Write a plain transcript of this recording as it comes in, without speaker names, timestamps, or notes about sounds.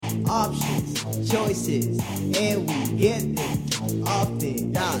options, choices, and we get them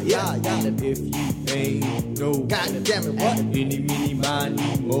often. Yeah. And if you ain't no, God damn it, what? Any, mini,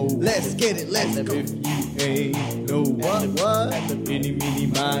 miny, mo. Let's get it, let's go. If you ain't no, what? Any, mini,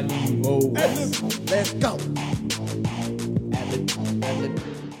 miny, mo. Let's go.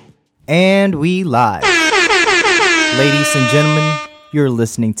 And we live. Ladies and gentlemen, you're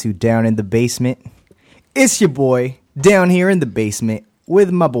listening to Down in the Basement. It's your boy, down here in the basement,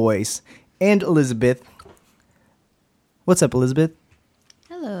 with my boys, and Elizabeth. What's up, Elizabeth?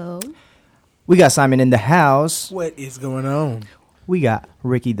 Hello. We got Simon in the house. What is going on? We got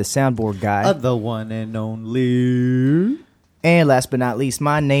Ricky, the soundboard guy. The one and only. And last but not least,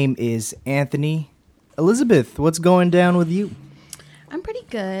 my name is Anthony. Elizabeth, what's going down with you? I'm pretty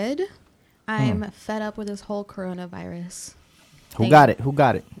good. I'm fed up with this whole coronavirus. Who got it?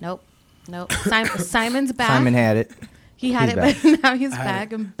 Nope. Simon's back. Simon had it. He had He's it, but now he's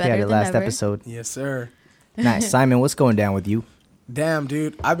back and He better had it than last ever. episode. Yes, sir. Nice. Simon, what's going down with you? Damn,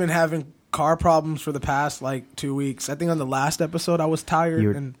 dude. I've been having car problems for the past, 2 weeks. I think on the last episode, I was tired. You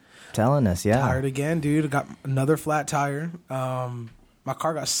were and telling us, yeah. tired again, dude. I got another flat tire. My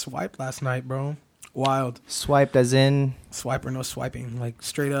car got swiped last night, bro. Wild. Swiped as in Swipe or no swiping.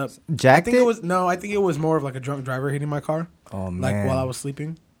 Straight up. jacked I think it was more of a drunk driver hitting my car. Oh, man. While I was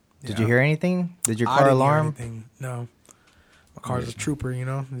sleeping. Did you hear anything? Did your I car didn't hear alarm? anything. No. My car's a trooper, you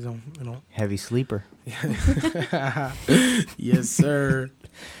know. Heavy sleeper. Yes, sir.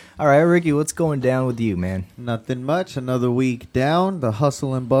 All right, Ricky, what's going down with you, man? Nothing much. Another week down. The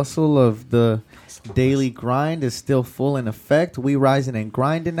hustle and bustle of the daily grind is still full in effect. We rising and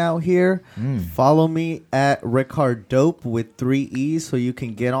grinding out here. Follow me at Rickard Dope with 3 E's so you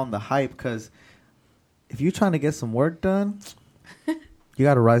can get on the hype. Because if you're trying to get some work done, you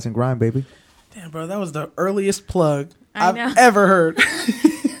got to rise and grind, baby. Damn, bro, that was the earliest plug I know. I've ever heard.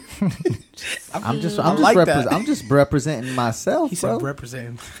 I'm just representing myself, He bro. said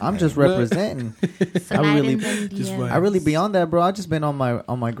representing. I'm just representing. I really beyond that, bro. I just been on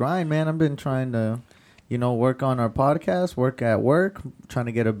my grind, man. I've been trying to, work on our podcast, work at work, trying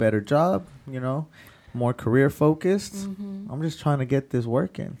to get a better job, more career focused. Mm-hmm. I'm just trying to get this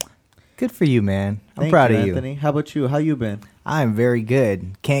working. Good for you, man. I'm Thank proud you, of Anthony. How about you? How you been? I'm very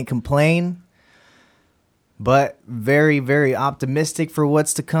good. Can't complain, but very, very optimistic for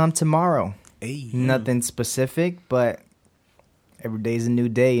what's to come tomorrow. Hey. Nothing specific, but every day's a new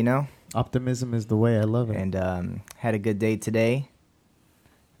day, you know? Optimism is the way. I love it. And had a good day today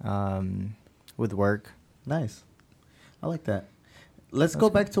with work. Nice. I like that. Let's go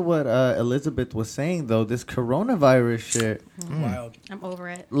back to what Elizabeth was saying, though. This coronavirus shit. Wild. I'm over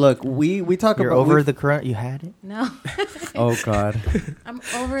it. Look, we talk You're about... over the corona? You had it? No. Oh, God. I'm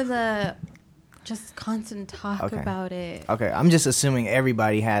over the just constant talk Okay. about it. Okay, I'm just assuming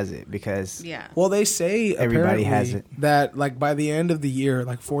everybody has it because Yeah. Well, they say Everybody apparently has it. that by the end of the year,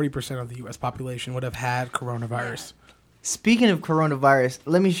 40% of the U.S. population would have had coronavirus. Speaking of coronavirus,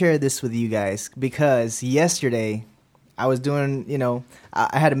 let me share this with you guys because yesterday I was doing,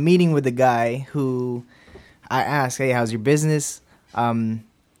 I had a meeting with a guy who I asked, hey, how's your business?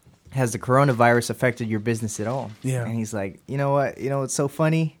 Has the coronavirus affected your business at all? Yeah. And he's like, you know what? You know what's so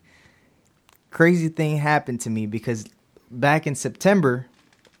funny? Crazy thing happened to me because back in September,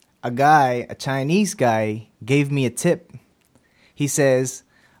 a Chinese guy, gave me a tip. He says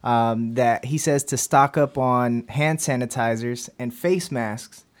to stock up on hand sanitizers and face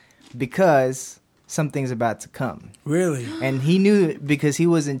masks because something's about to come. Really? And he knew it because he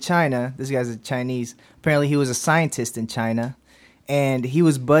was in China. This guy's a Chinese. Apparently, he was a scientist in China, and he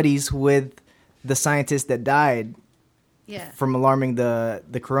was buddies with the scientist that died from alarming the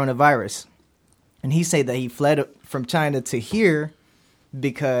coronavirus. And he said that he fled from China to here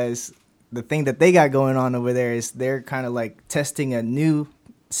because the thing that they got going on over there is they're kind of testing a new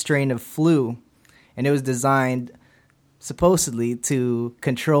strain of flu, and it was designed supposedly to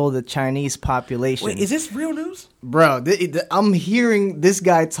control the Chinese population. Wait, is this real news? Bro, I'm hearing this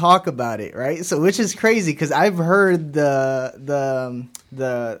guy talk about it, right? So, which is crazy because I've heard the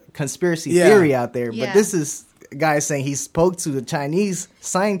conspiracy theory out there, but this is a guy saying he spoke to the Chinese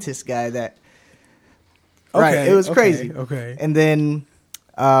scientist guy that. Right, it was crazy. Okay. And then,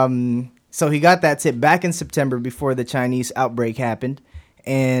 so he got that tip back in September before the Chinese outbreak happened,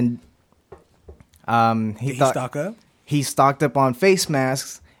 and Did he stock up? He stocked up on face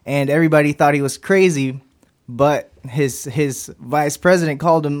masks, and everybody thought he was crazy. But his vice president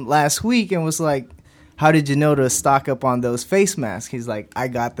called him last week and was like, "How did you know to stock up on those face masks?" He's like, "I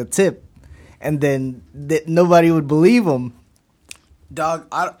got the tip," and then nobody would believe him. Dog,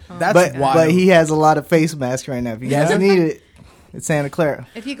 that's wild. But he has a lot of face masks right now. If you guys need it, It's Santa Clara.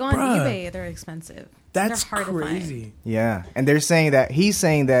 If you go on Bruh. eBay, they're expensive. That's They're hard to find. crazy. Yeah, and he's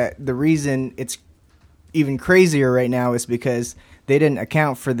saying that the reason it's even crazier right now is because they didn't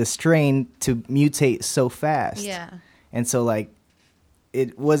account for the strain to mutate so fast. Yeah. And so like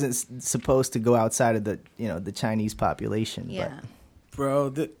it wasn't supposed to go outside of the the Chinese population. Yeah.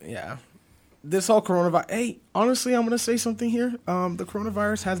 Bro, yeah. This whole coronavirus. Hey, honestly, I'm gonna say something here. The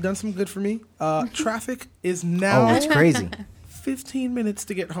coronavirus has done some good for me. Traffic is now Oh, it's crazy. 15 minutes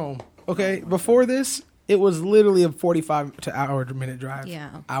to get home. Okay, before this, it was literally a 45 to hour minute drive. Yeah.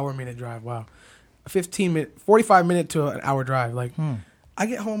 Hour minute drive. Wow. 45 minute to an hour drive. Like, I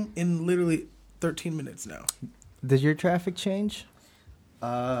get home in literally 13 minutes now. Does your traffic change?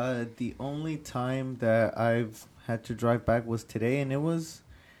 The only time that I've had to drive back was today, and it was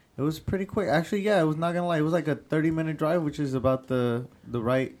pretty quick. Actually, yeah, I was not gonna lie. It was like a 30-minute drive, which is about the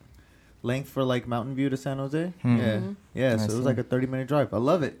right length for like Mountain View to San Jose. Yeah. So it was like a 30-minute drive. I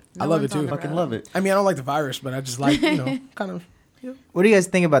love it. I love it one's on too. the Fucking road. love it. I mean, I don't like the virus, but I just like, kind of. What do you guys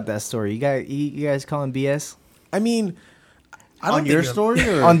think about that story? You guys calling BS I mean, I don't On your think it- story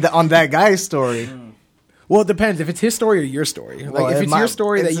or on that guy's story? Well, it depends if it's his story or your story. Well, Like if it's your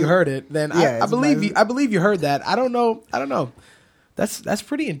story that it's you a- heard it, then Yeah, I it's believe my- you. I believe you heard that. I don't know. That's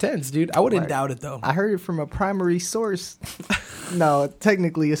pretty intense, dude. I wouldn't Right. doubt it though. I heard it from a primary source. No,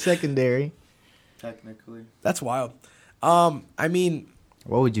 technically a secondary. technically? That's wild. I mean,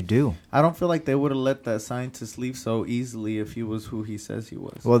 What would you do? I don't feel like they would have let that scientist leave so easily if he was who he says he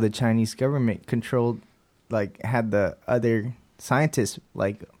was. Well, the Chinese government controlled, like, had the other scientists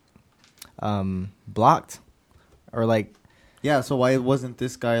like blocked, or like Yeah, so why wasn't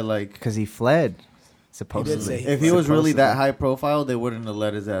this guy like? because he fled. Supposedly, say If he was really that Supposedly. high profile, they wouldn't have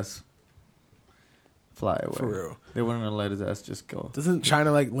let his ass fly away. for real. They wouldn't have let his ass just go. Doesn't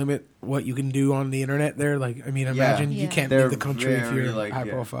China like limit what you can do on the internet there? Like, I mean, imagine you Yeah. can't They're leave the country if very, you're like, high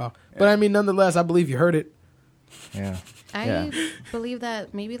yeah. profile. Yeah. But I mean, nonetheless, I believe you heard it. Yeah. I Yeah. believe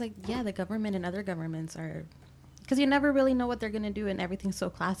that maybe the government and other governments are, because you never really know what they're gonna do, and everything's so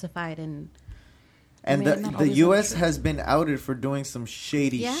classified. And And I mean, not the always U.S. true. has been outed for doing some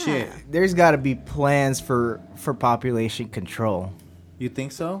shady Yeah. shit. There's got to be plans for population control. You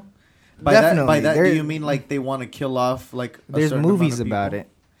think so? By that, Definitely. do There- you mean like they want to kill off like? A There's certain amount movies of about people?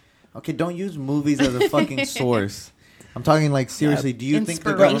 it. Okay, don't use movies as a fucking source. I'm talking like seriously. Do you think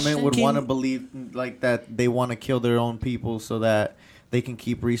the government would Inspiration. want to believe like that they want to kill their own people so that they can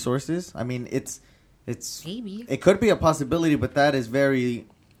keep resources? I mean, it's maybe it could be a possibility, but that is very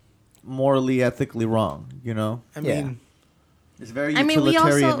morally, ethically wrong. You know, I Yeah. mean, it's very I mean, we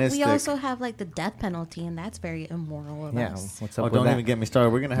utilitarianistic. also have like the death penalty, and that's very immoral of Yeah. us. What's Oh, up with don't that? even get me started.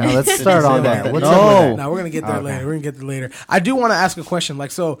 We're gonna have. No, let's something start to say on about that. What's No. up with that? now we're gonna get there Okay. later. We're gonna get there later. I do want to ask a question,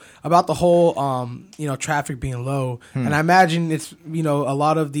 like, so about the whole, traffic being low, and I imagine it's, a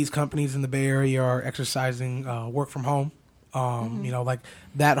lot of these companies in the Bay Area are exercising work from home. Like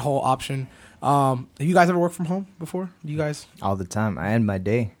that whole option. Have you guys ever worked from home before? Do you guys? All the time. I end my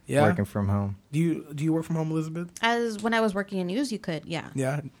day Yeah? working from home. Do you work from home, Elizabeth? As when I was working in news, you could, yeah.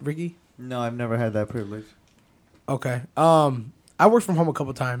 Yeah, Ricky. No, I've never had that privilege. Okay. I worked from home a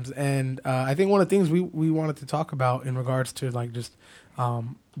couple times, and I think one of the things we wanted to talk about in regards to like just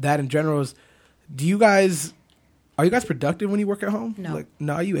that in general is, are you guys productive when you work at home? No. Like,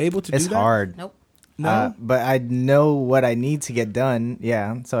 no, are you able to It's do that? hard. Nope. No. But I know what I need to get done.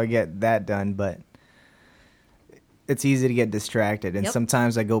 Yeah, so I get that done. But it's easy to get distracted, and Yep.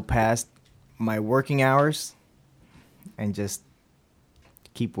 sometimes I go past my working hours and just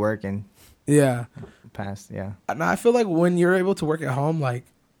keep working Yeah. past. Yeah, And I feel like when you're able to work at home, like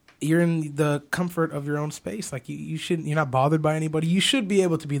you're in the comfort of your own space. Like you shouldn't. You're not bothered by anybody. You should be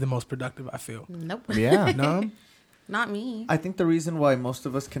able to be the most productive. I feel. Nope. yeah. No. Not me. I think the reason why most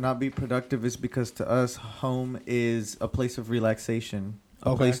of us cannot be productive is because to us, home is a place of relaxation, a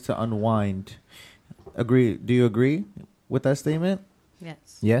Okay. place to unwind. Agree? Do you agree with that statement?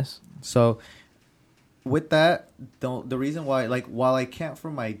 Yes. Yes. So, with that, the reason why, like, while I can't for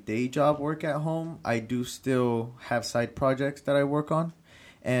my day job work at home, I do still have side projects that I work on.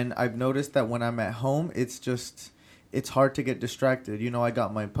 And I've noticed that when I'm at home, it's hard to get distracted. I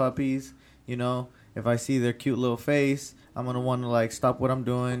got my puppies, if I see their cute little face, I'm going to want to, like, stop what I'm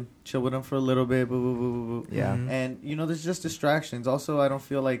doing, chill with them for a little bit, boo, boo, boo, boo, boo. Yeah. Mhm. And, there's just distractions. Also, I don't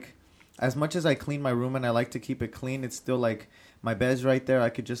feel like, as much as I clean my room and I like to keep it clean, it's still, like, my bed's right there. I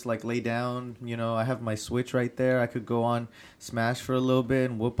could just, like, lay down. I have my Switch right there. I could go on Smash for a little bit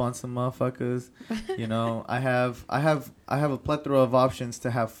and whoop on some motherfuckers. I have a plethora of options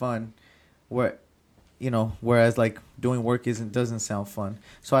to have fun whereas, like, doing work doesn't sound fun.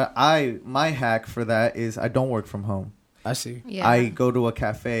 So my hack for that is I don't work from home. I see. Yeah. I go to a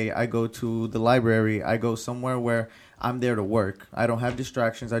cafe. I go to the library. I go somewhere where I'm there to work. I don't have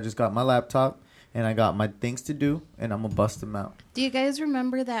distractions. I just got my laptop and I got my things to do, and I'm gonna bust them out. Do you guys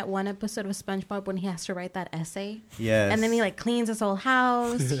remember that one episode of SpongeBob when he has to write that essay? Yes. And then he like cleans his whole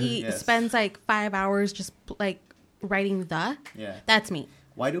house. He Yes. spends like 5 hours just like writing the. Yeah. That's me.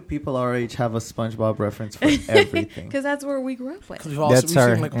 Why do people our age have a SpongeBob reference for everything? Because that's where we grew up with. Because we've That's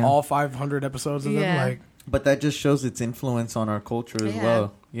seen like yeah. all 500 episodes of them. Yeah. Like, But that just shows its influence on our culture as Yeah.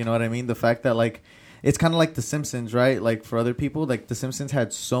 well. You know what I mean? The fact that like it's kind of like The Simpsons, right? Like for other people, like The Simpsons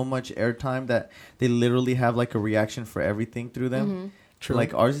had so much airtime that they literally have like a reaction for everything through them. True.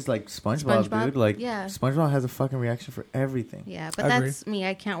 Like ours is like SpongeBob, dude. Like Yeah. SpongeBob has a fucking reaction for everything. Yeah, but I agree. that's me.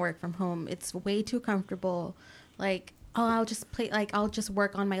 I can't work from home. It's way too comfortable. Like, oh, I'll just play. Like, I'll just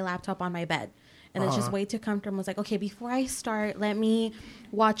work on my laptop on my bed, and it's just way too comfortable. It's like, okay, before I start, let me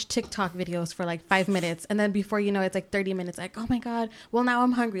watch TikTok videos for like 5 minutes, and then before you know, it's like 30 minutes. Like, oh my god, well now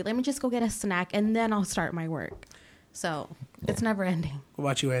I'm hungry. Let me just go get a snack, and then I'll start my work. So it's never ending. what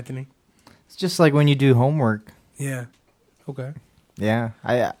about you, Anthony? It's just like when you do homework. Yeah. Okay. Yeah,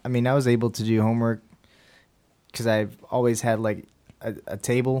 I mean, I was able to do homework because I've always had like a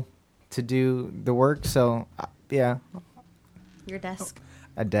table to do the work. So yeah, Your desk.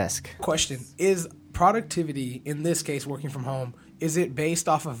 a desk. Question: is productivity, in this case, working from home, is it based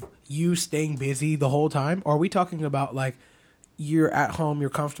off of you staying busy the whole time, or are we talking about like you're at home, you're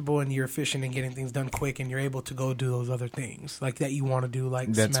comfortable, and you're efficient and getting things done quick, and you're able to go do those other things like that you want to do,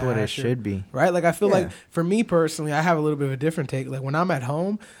 like That's what it Smash or- should be. right? Like I feel Yeah. like for me personally, I have a little bit of a different take. Like when I'm at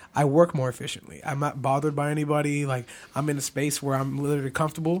home, I work more efficiently. I'm not bothered by anybody. Like I'm in a space where I'm literally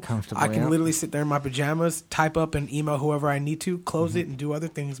comfortable. I can yeah. literally sit there in my pajamas, type up and email whoever I need to, close it, and do other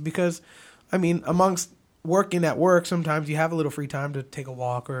things. Because, I mean, amongst working at work, sometimes you have a little free time to take a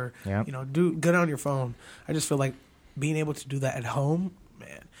walk or Yep. get on your phone. I just feel like being able to do that at home,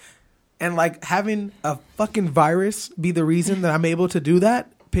 man, and like having a fucking virus be the reason that I'm able to do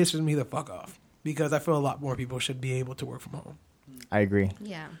that pisses me the fuck off. Because I feel a lot more people should be able to work from home. I agree.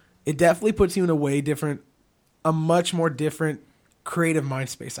 Yeah. It definitely puts you in a much more different creative mind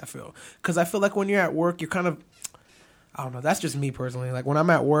space, I feel. Because I feel like when you're at work, you're kind of, I don't know, that's just me personally. Like when I'm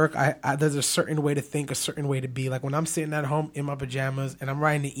at work, I there's a certain way to think, a certain way to be. Like when I'm sitting at home in my pajamas and I'm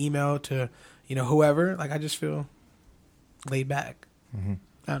writing the email to, whoever, like I just feel laid back. Mm-hmm.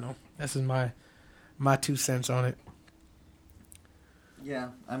 I don't know. This is my 2 cents on it. Yeah,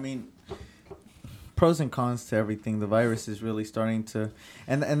 I mean, pros and cons to everything. The virus is really starting to,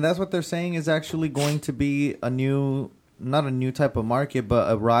 and that's what they're saying is actually going to be not a new type of market,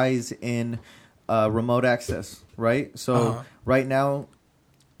 but a rise in remote access, right? So right now,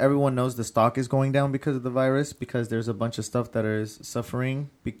 everyone knows the stock is going down because of the virus, because there's a bunch of stuff that is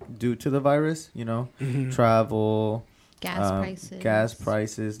suffering due to the virus, travel, gas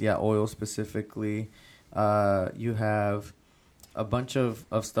prices, yeah, oil specifically. You have a bunch of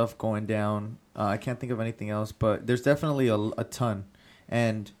stuff going down. I can't think of anything else, but there's definitely a ton.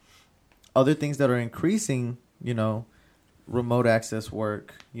 And other things that are increasing, remote access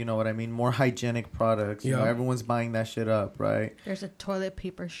work, you know what I mean? More hygienic products. Yeah. Everyone's buying that shit up, right? There's a toilet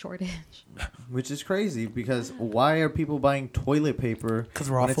paper shortage. Which is crazy because why are people buying toilet paper? 'Cause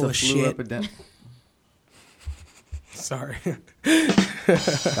we're all when full it's of a flu shit. epidemic? Sorry.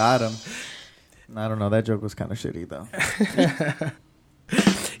 Got him. I don't know. That joke was kind of shitty, though.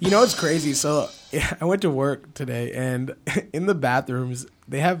 It's crazy. So I went to work today, and in the bathrooms,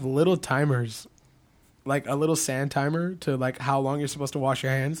 they have little timers, like a little sand timer to like how long you're supposed to wash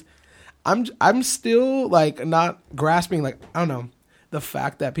your hands. I'm still like not grasping, like, I don't know, the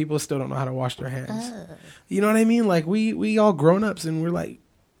fact that people still don't know how to wash their hands. You know what I mean? Like we all grown ups, and we're like,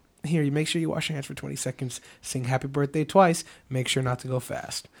 here, you make sure you wash your hands for 20 seconds, sing happy birthday twice, make sure not to go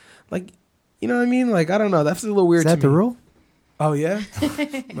fast. Like, you know what I mean? Like, I don't know. That's a little weird Is that to the me. rule? Oh, yeah?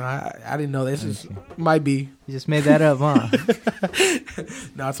 No, I didn't know this. Might be. You just made that up, huh?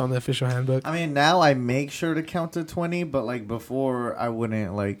 No, it's on the official handbook. I mean, now I make sure to count to 20, but like before, I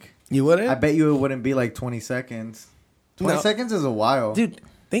wouldn't like. You wouldn't? I bet you it wouldn't be like 20 seconds. 20 No. seconds is a while. Dude,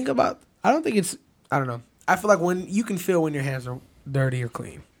 think about, I don't think it's, I don't know. I feel like when you can feel when your hands are dirty or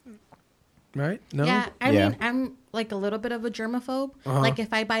clean. Right? No? Yeah, I Yeah. mean, I'm like a little bit of a germaphobe. Like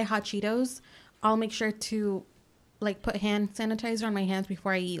if I buy hot Cheetos, I'll make sure to like put hand sanitizer on my hands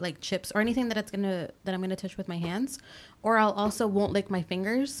before I eat like chips or anything that I'm gonna touch with my hands. Or I'll also won't lick my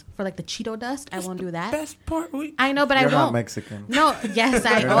fingers for like the Cheeto dust. I won't do that. Best part. I know, but You're I not won't. Mexican. No, yes,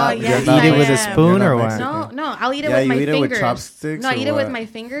 I. You're Oh, not- yes, you're not I Eat it with a am. spoon You're or not what? Mexican. No, I'll eat it Yeah, with you my eat it fingers. with chopsticks No, I or eat it with what? my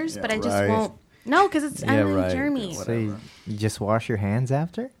fingers, Yeah, but I just right. won't. No, because it's Yeah, I'm really right. germy. Whatever. So you just wash your hands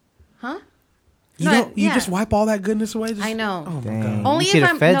after? Huh? You just wipe all that goodness away. I know. Oh my Dang. god. Only You could if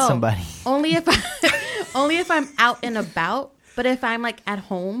have I'm fed somebody. Only if I'm out and about. But if I'm like at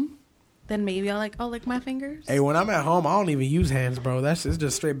home, then maybe I'll lick my fingers. Hey, when I'm at home, I don't even use hands, bro. It's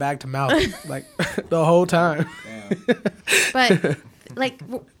just straight back to mouth, like the whole time. But like,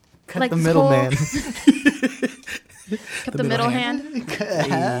 Cut like the this middleman. Cut the middle hand.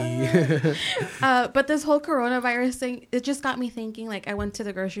 But this whole coronavirus thing, it just got me thinking. Like, I went to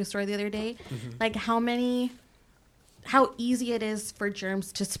the grocery store the other day. Like, how easy it is for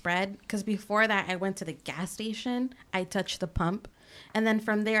germs to spread. Because before that, I went to the gas station. I touched the pump. And then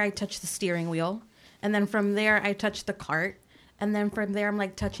from there, I touched the steering wheel. And then from there, I touched the cart. And then from there, I'm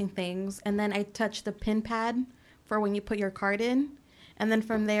like touching things. And then I touched the pin pad for when you put your card in. And then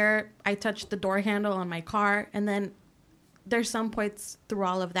from there, I touched the door handle on my car. And then there's some points through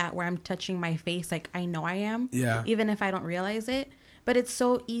all of that where I'm touching my face like I know I am. Yeah. Even if I don't realize it. But it's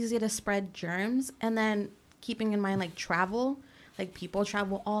so easy to spread germs. And then keeping in mind like travel. Like people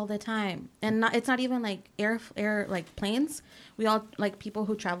travel all the time. And it's not even like air like planes. We all like people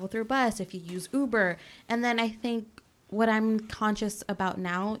who travel through bus, if you use Uber. And then I think what I'm conscious about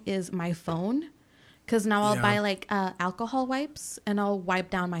now is my phone. Because now I'll buy like alcohol wipes and I'll wipe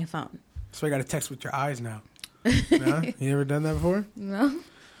down my phone. So I got to text with your eyes now. No? You ever done that before? No.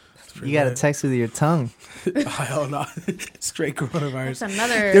 You got to text with your tongue. Hell no. Straight coronavirus. That's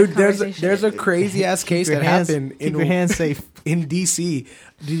another Dude, conversation. there's a crazy ass case that happened Keep your hands safe. in DC.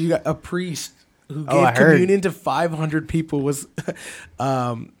 Did you got a priest who Oh, I gave heard. communion to 500 people was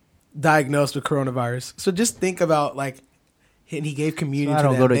diagnosed with coronavirus. So just think about like, and he gave communion So I to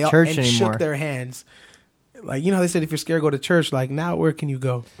don't them. go to They all- church and anymore. shook their hands. Like, you know, they said if you're scared, go to church. Like, now where can you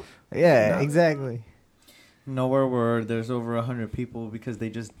go? Yeah, exactly. Nowhere where there's over 100 people because they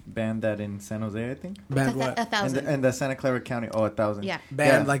just banned that in San Jose, I think. Banned what? 1,000. And the Santa Clara County, 1,000. Yeah.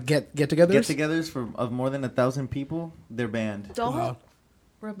 Banned like get-togethers? Get-togethers of more than 1,000 people, they're banned. Don't Wow.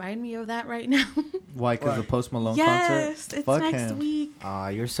 remind me of that right now. Why? Because the Post Malone Yes, concert? it's Fuck next him. week. Aw,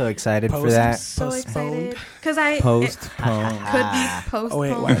 you're so excited for Post- that. So Postponed. excited because I Postponed. it could be postponed. Oh,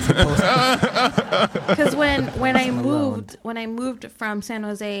 wait, why is it postponed? Because when I moved from San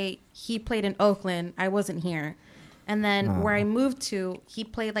Jose, he played in Oakland. I wasn't here, and then where I moved to, he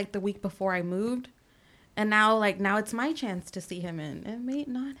played like the week before I moved, and now it's my chance to see him in. It may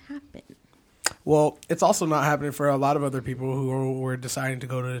not happen. Well, it's also not happening for a lot of other people who were deciding to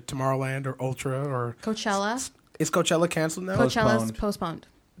go to Tomorrowland or Ultra or... Coachella. Is Coachella canceled now? Coachella's postponed.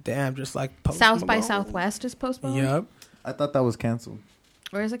 Damn, just like Post South by Malone. Southwest is postponed. Yep. I thought that was canceled.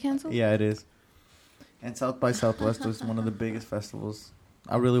 Or is it canceled? Yeah, it is. And South by Southwest was one of the biggest festivals.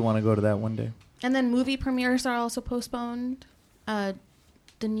 I really want to go to that one day. And then movie premieres are also postponed. The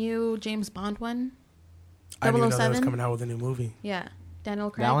new James Bond one. I didn't even know that was 007? coming out with a new movie. Yeah. Daniel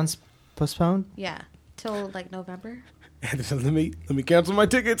Craig. That one's postponed? Yeah. Till like November. And they said, let me cancel my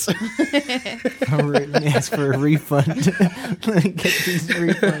tickets. Let me ask for a refund. Let me get these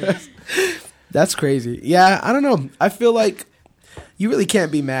refunds. That's crazy. Yeah, I don't know. I feel like you really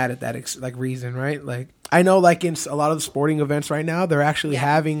can't be mad at that reason, right? Like I know like in a lot of the sporting events right now, they're actually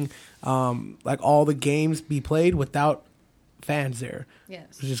having like all the games be played without fans there.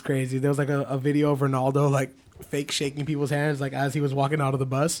 Yes. Which is crazy. There was like a video of Ronaldo like fake shaking people's hands like as he was walking out of the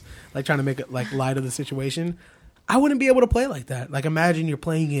bus, like trying to make it like light of the situation. I wouldn't be able to play like that. Like imagine you're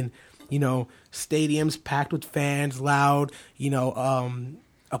playing in, you know, stadiums packed with fans, loud, you know,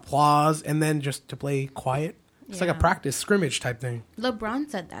 applause, and then just to play quiet. It's like a practice scrimmage type thing. LeBron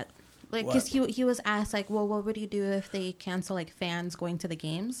said that. Like, because he was asked, like, well, what would you do if they cancel, like, fans going to the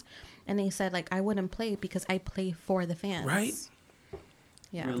games? And he said, like, I wouldn't play because I play for the fans. Right?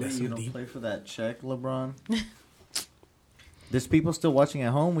 Yeah. Really? That's so You don't deep. play for that check, LeBron? There's people still watching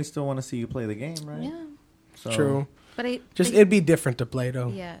at home. We still want to see you play the game, right? Yeah. So, True. But Just it'd be different to play though.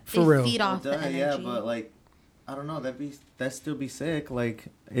 yeah. For they real. feed off the Duh, energy. yeah, but like, I don't know. That'd still be sick. Like,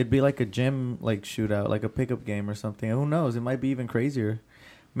 it'd be like a gym like shootout, like a pickup game or something. Who knows? It might be even crazier.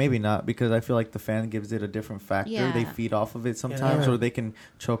 Maybe not, because I feel like the fan gives it a different factor. Yeah. They feed off of it sometimes, Yeah. or they can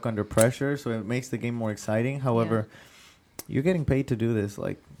choke under pressure, so it makes the game more exciting. However, you're getting paid to do this.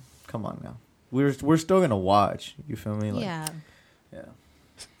 Like, come on now. We're still gonna watch. You feel me? Like, yeah. yeah.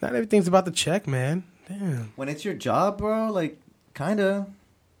 Not everything's about the check, man. Damn. When it's your job, bro, like, kinda.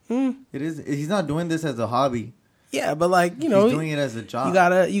 Hmm. It is. He's not doing this as a hobby. Yeah, but like, you know, he's doing it as a job. you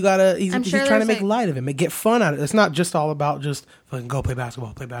gotta. He's I'm sure trying to there's, make like- light of it, get fun out of it. It's not just all about just fucking go play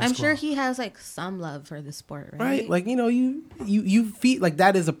basketball, I'm sure he has, like, some love for the sport, right? right? Like, you know, you feel like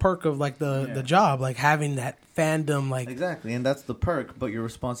that is a perk of like the job, like having that fandom, like Exactly, and that's the perk. But your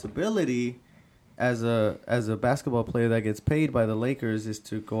responsibility as a basketball player that gets paid by the Lakers is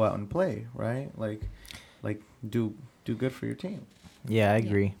to go out and play, right? Like do good for your team. Yeah, I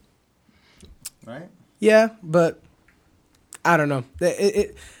agree. Right? Yeah, but I don't know.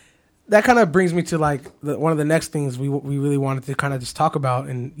 That kind of brings me to like one of the next things we really wanted to kind of just talk about,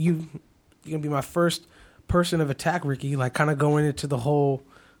 and you're gonna be my first person of attack, Ricky. Like kind of going into the whole,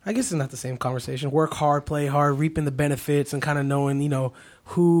 I guess it's not the same conversation. Work hard, play hard, reaping the benefits, and kind of knowing,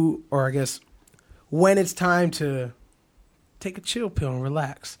 who, or I guess when it's time to take a chill pill and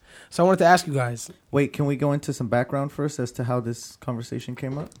relax. So I wanted to ask you guys. Wait, can we go into some background first as to how this conversation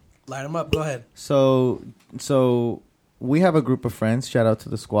came up? Light them up. Go ahead. So we have a group of friends. Shout out to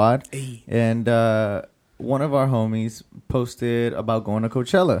the squad. Hey. And one of our homies posted about going to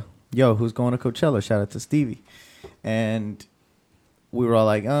Coachella. Yo, who's going to Coachella? Shout out to Stevie. And we were all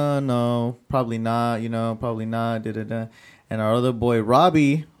like, oh, no, probably not, probably not, da-da-da. And our other boy,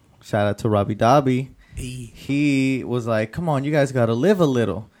 Robbie, shout out to Robbie Dobby, he was like, come on, you guys got to live a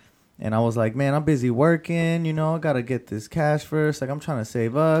little. And I was like, man, I'm busy working, I got to get this cash first. Like, I'm trying to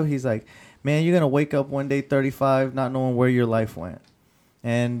save up. He's like, man, you're going to wake up one day 35 not knowing where your life went.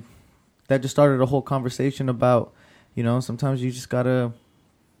 And that just started a whole conversation about, sometimes you just got to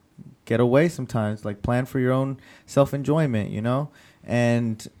get away sometimes, like plan for your own self-enjoyment,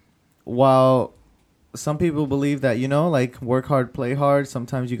 And while some people believe that, like work hard, play hard,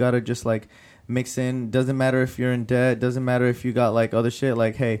 sometimes you got to just like mix in. Doesn't matter if you're in debt. Doesn't matter if you got like other shit.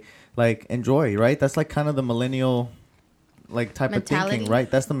 Like, hey, like enjoy, right? That's like kind of the millennial like type mentality. Of thinking, right?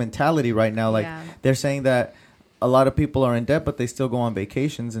 That's the mentality right now. Like they're saying that a lot of people are in debt, but they still go on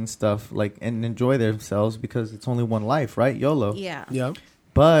vacations and stuff, like, and enjoy themselves because it's only one life, right? YOLO. Yeah. Yep.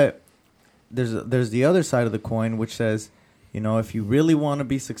 But there's the other side of the coin, which says, if you really want to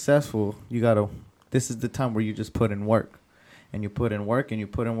be successful, this is the time where you just put in work. And you put in work and you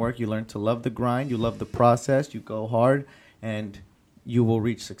put in work. You learn to love the grind. You love the process. You go hard and you will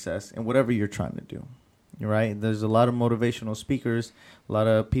reach success in whatever you're trying to do. Right? There's a lot of motivational speakers, a lot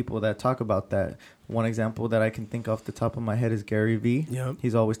of people that talk about that. One example that I can think off the top of my head is Gary Vee. Yep.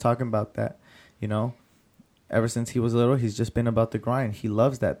 He's always talking about that, Ever since he was little, he's just been about the grind. He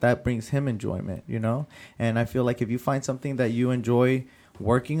loves that. That brings him enjoyment, And I feel like if you find something that you enjoy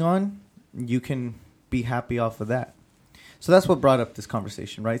working on, you can be happy off of that. So that's what brought up this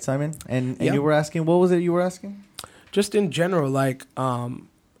conversation, right, Simon? And yep. You were asking, what was it you were asking? Just in general, like, are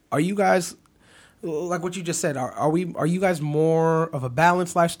you guys, like what you just said, are you guys more of a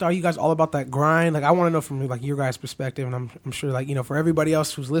balanced lifestyle? Are you guys all about that grind? Like, I want to know from like your guys' perspective, and I'm sure, like, for everybody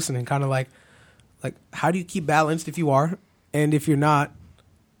else who's listening, kind of like, how do you keep balanced if you are? And if you're not,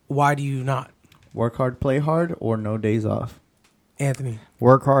 why do you not? Work hard, play hard, or no days off? Anthony.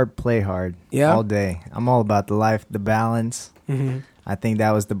 Work hard, play hard. Yeah. All day. I'm all about the balance. Mm-hmm. I think that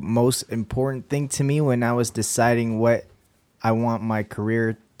was the most important thing to me when I was deciding what I want my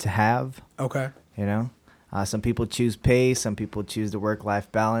career to have. Okay. Some people choose pay. Some people choose the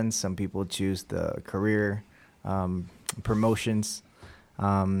work-life balance. Some people choose the career promotions.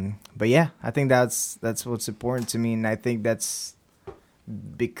 But yeah, I think that's what's important to me, and I think that's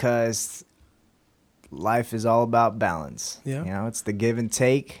because life is all about balance. Yeah. It's the give and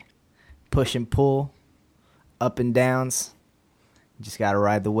take, push and pull, up and downs. You just gotta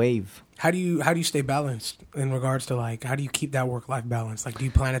ride the wave. How do you stay balanced in regards to like how do you keep that work-life balance? Like, do you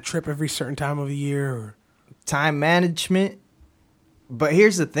plan a trip every certain time of the year or time management? But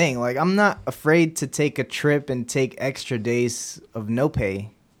here's the thing, like, I'm not afraid to take a trip and take extra days of no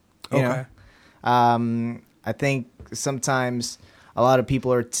pay. You know? I think sometimes a lot of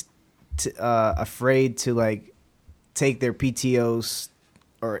people are afraid to, like, take their PTOs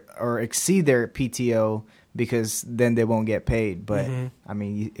or exceed their PTO because then they won't get paid. But, I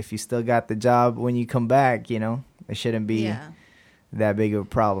mean, if you still got the job when you come back, it shouldn't be that big of a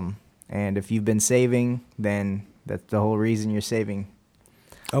problem. And if you've been saving, then that's the whole reason you're saving.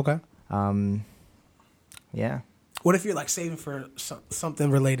 Okay. Yeah. What if you're like saving for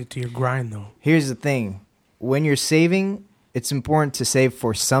something related to your grind though? Here's the thing. When you're saving, it's important to save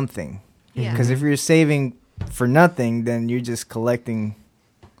for something. Yeah. Because if you're saving for nothing, then you're just collecting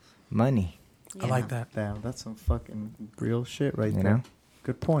money. I like that. Damn, that's some fucking real shit right there.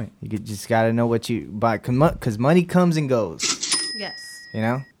 Good point. You just got to know what you buy. Because money comes and goes. Yes.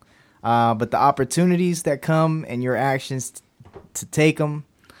 But the opportunities that come and your actions to take them,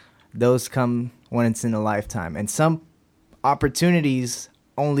 those come when it's in a lifetime. And some opportunities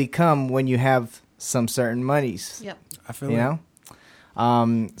only come when you have some certain monies. Yep. I feel you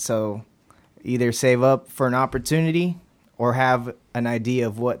know? So either save up for an opportunity or have an idea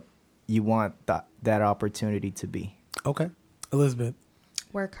of what you want that opportunity to be. Okay. Elizabeth.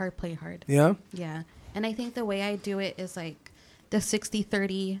 Work hard, play hard. Yeah. Yeah. And I think the way I do it is like the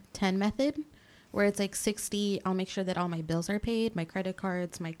 60-30-10 method, where it's like 60, I'll make sure that all my bills are paid, my credit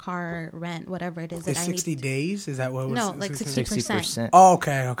cards, my car, rent, whatever it is that I need. 60 days? Is that what it was? No, like 60%. Oh,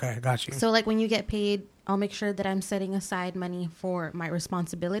 okay. Got you. So like when you get paid, I'll make sure that I'm setting aside money for my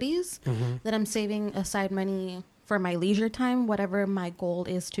responsibilities, that I'm saving aside money for my leisure time, whatever my goal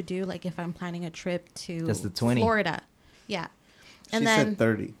is to do. Like if I'm planning a trip to That's the 20. Florida. Yeah. And she then said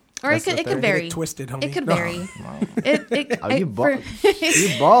 30. or it could vary. Twisted, homie. It could vary.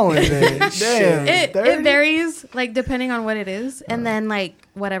 You balling then. Damn. It varies, like, depending on what it is. And then, like,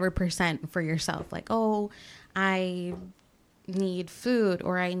 whatever percent for yourself. Like, oh, I need food,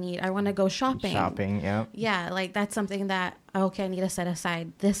 or I want to go shopping. Yeah. Yeah, like, that's something that, okay, I need to set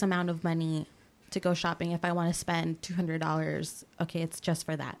aside this amount of money to go shopping. If I want to spend $200, okay, it's just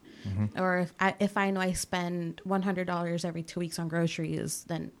for that. Or if I know I spend $100 every 2 weeks on groceries,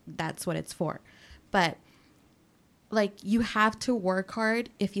 then that's what it's for. But like, you have to work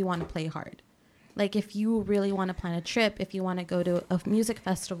hard if you want to play hard. Like, if you really want to plan a trip, if you want to go to a music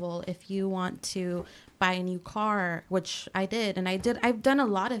festival, if you want to buy a new car, which I did, and I've done a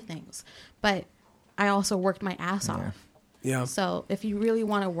lot of things, but I also worked my ass off. Yeah. So if you really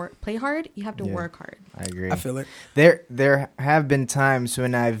want to play hard, you have to work hard. I agree. I feel it. There have been times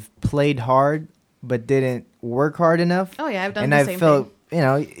when I've played hard but didn't work hard enough. Oh yeah, I've done and the I same felt, thing. you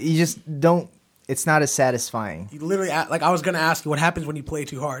know, you just don't. It's not as satisfying. You literally, like, I was gonna ask you what happens when you play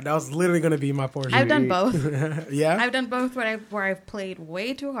too hard. That was literally gonna be my portion. I've done both. Yeah. I've done both where I've played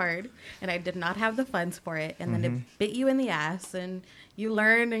way too hard and I did not have the funds for it, and then it bit you in the ass, and you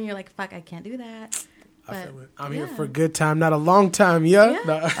learn, and you're like, "Fuck, I can't do that." I feel it. I'm here for a good time, not a long time. Yeah.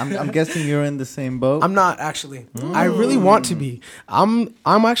 No. I'm guessing you're in the same boat. I'm not actually. I really want to be. I'm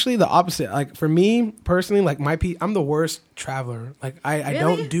actually the opposite. Like, for me personally, like, I'm the worst traveler. Like, I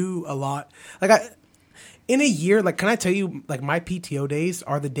don't do a lot. Like, in a year, like, can I tell you, like, my PTO days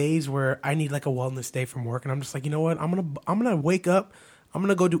are the days where I need like a wellness day from work, and I'm just like, you know what? I'm gonna wake up. I'm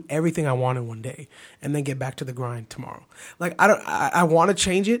gonna go do everything I want in one day, and then get back to the grind tomorrow. Like, I want to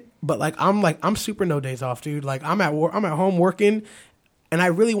change it, but I'm super no days off, dude. Like, I'm at home working, and I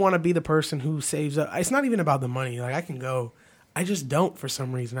really want to be the person who saves up. It's not even about the money. Like, I can go, I just don't for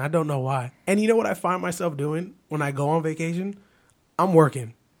some reason. I don't know why. And you know what I find myself doing when I go on vacation? I'm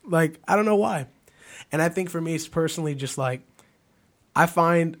working. Like, I don't know why. And I think for me, it's personally just like, I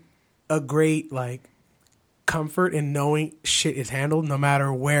find a great, like, comfort in knowing shit is handled no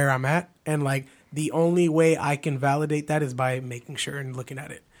matter where I'm at, and like, the only way I can validate that is by making sure and looking at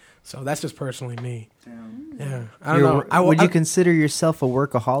it. So that's just personally me. Yeah, I don't know. Would you consider yourself a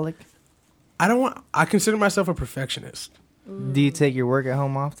workaholic? I consider myself a perfectionist. Do you take your work at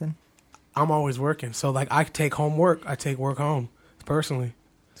home often? I'm always working, so like, I take home work. I take work home personally.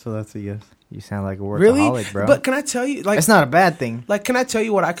 So that's a yes. You sound like a workaholic, Really? bro. But can I tell you, like, it's not a bad thing. Like, can I tell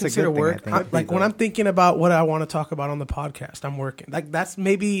you what I consider good thing, work? I think. Like, when I'm thinking about what I want to talk about on the podcast, I'm working. Like, that's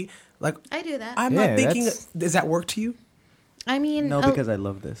maybe, like, I do that. I'm not thinking, does that work to you? I mean, No, because I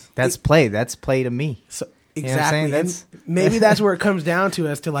love this. That's play. That's play to me. So You know what I'm exactly. saying? And maybe that's where it comes down to,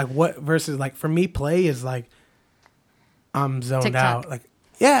 as to like what versus, like, for me, play is like, I'm zoned TikTok. out. Like,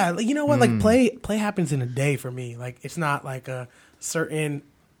 yeah, like, you know what? Like, play happens in a day for me. Like, it's not like a certain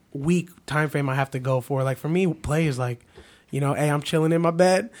week time frame I have to go for. Like, for me, play is like, you know, hey, I'm chilling in my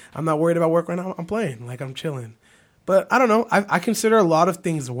bed. I'm not worried about work right now. I'm playing. Like, I'm chilling. But I don't know. I consider a lot of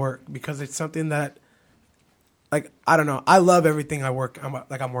things work because it's something that, like, I don't know. I love everything I'm working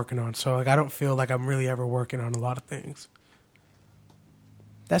on. So, like, I don't feel like I'm really ever working on a lot of things.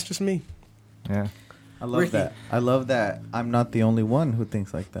 That's just me. Yeah. I love Ricky. that. I love that I'm not the only one who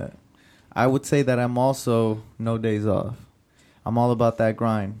thinks like that. I would say that I'm also no days off. I'm all about that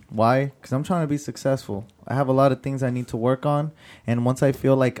grind. Why? Because I'm trying to be successful. I have a lot of things I need to work on. And once I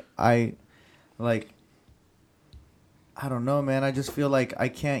feel like I don't know, man. I just feel like I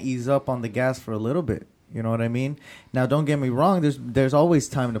can't ease up on the gas for a little bit. You know what I mean? Now, don't get me wrong. There's always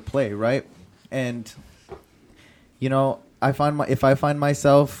time to play, right? And, you know, if I find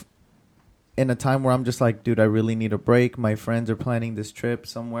myself in a time where I'm just like, dude, I really need a break. My friends are planning this trip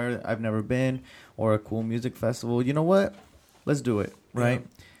somewhere I've never been, or a cool music festival. You know what? Let's do it, right?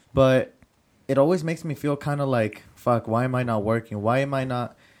 Yeah. But it always makes me feel kind of like, fuck, why am I not working? Why am I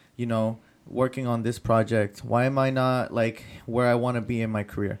not, you know, working on this project? Why am I not, like, where I want to be in my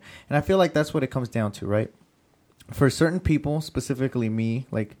career? And I feel like that's what it comes down to, right? For certain people, specifically me,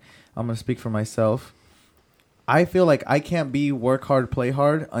 like, I'm going to speak for myself. I feel like I can't be work hard, play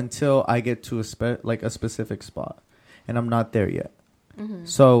hard until I get to a specific spot. And I'm not there yet. Mm-hmm.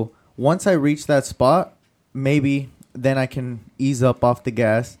 So once I reach that spot, maybe then I can ease up off the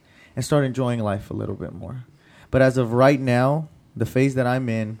gas and start enjoying life a little bit more. But as of right now, the phase that I'm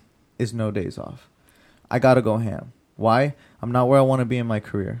in is no days off. I got to go ham. Why? I'm not where I want to be in my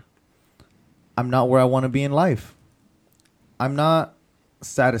career. I'm not where I want to be in life. I'm not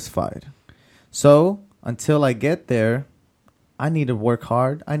satisfied. So until I get there, I need to work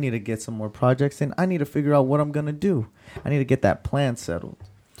hard. I need to get some more projects in. I need to figure out what I'm going to do. I need to get that plan settled.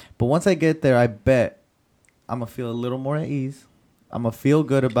 But once I get there, I bet I'm going to feel a little more at ease. I'm going to feel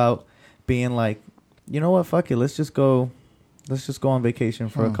good about being like, you know what? Fuck it. Let's just go on vacation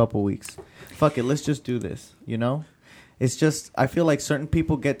for a couple weeks. Fuck it. Let's just do this. You know? It's just, I feel like certain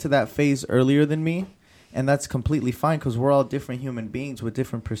people get to that phase earlier than me. And that's completely fine because we're all different human beings with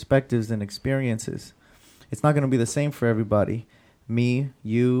different perspectives and experiences. It's not going to be the same for everybody. Me,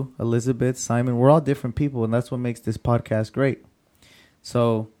 you, Elizabeth, Simon, we're all different people, and that's what makes this podcast great.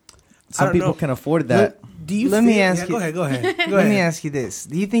 So some people can afford that. Let me ask you. Go ahead. Let me ask you this.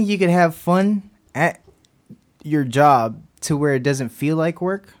 Do you think you could have fun at your job to where it doesn't feel like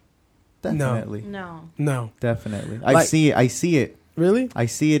work? Definitely. No. Definitely. I see it. Really? I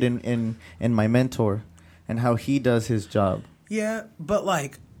see it in my mentor and how he does his job. Yeah, but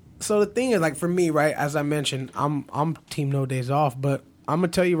like, so the thing is, like, for me, right, as I mentioned, I'm team no days off, but I'm gonna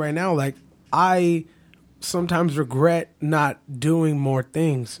tell you right now, like, I sometimes regret not doing more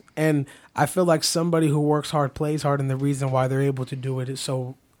things, and I feel like somebody who works hard plays hard, and the reason why they're able to do it is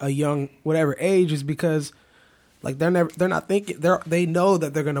so a young whatever age is because, like, they're not thinking, they know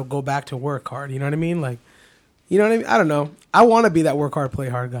that they're gonna go back to work hard. You know what I mean? Like, you know what I mean? I don't know. I want to be that work hard, play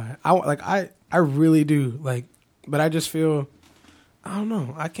hard guy. I really do. Like, but I just feel. I don't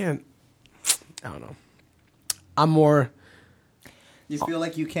know. I don't know. I'm more. You feel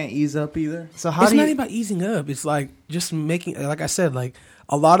like you can't ease up either? So it's not even about easing up. It's like just making, like I said, like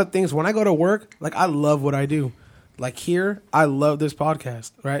a lot of things. When I go to work, like I love what I do. Like here, I love this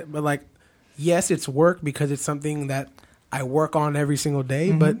podcast, right? But like, yes, it's work because it's something that I work on every single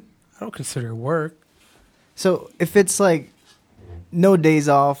day, but I don't consider it work. So if it's like no days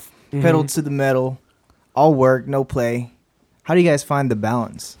off, pedal to the metal, all work, no play, how do you guys find the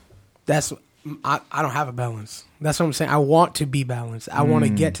balance? I don't have a balance. That's what I'm saying. I want to be balanced. I want to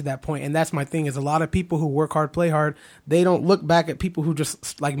get to that point. And that's my thing is a lot of people who work hard, play hard, they don't look back at people who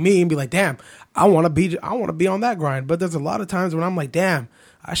just like me and be like, damn, I want to be on that grind. But there's a lot of times when I'm like, damn,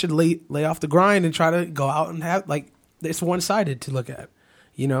 I should lay off the grind and try to go out and have, like, it's one-sided to look at,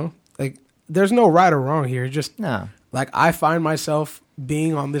 you know? Like, there's no right or wrong here. Just, like, I find myself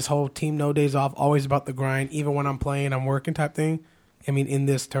being on this whole team no days off, always about the grind, even when I'm playing, I'm working type thing. I mean, in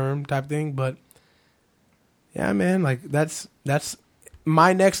this term type thing. But, yeah, man, like, that's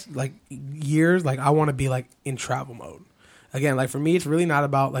my next, like, years. Like, I want to be, like, in travel mode. Again, like, for me, it's really not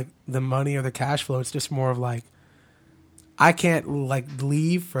about, like, the money or the cash flow. It's just more of, like, I can't, like,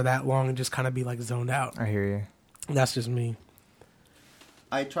 leave for that long and just kind of be, like, zoned out. I hear you. That's just me.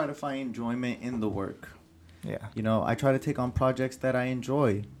 I try to find enjoyment in the work. Yeah. You know, I try to take on projects that I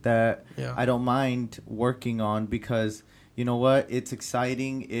enjoy, that I don't mind working on because, you know what, it's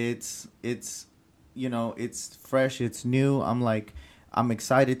exciting, it's you know, it's fresh, it's new. I'm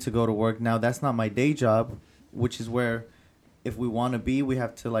excited to go to work. Now, that's not my day job, which is where if we want to be, we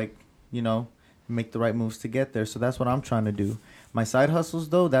have to, like, you know, make the right moves to get there. So that's what I'm trying to do. My side hustles,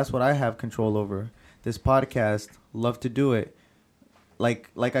 though, that's what I have control over. This podcast, love to do it.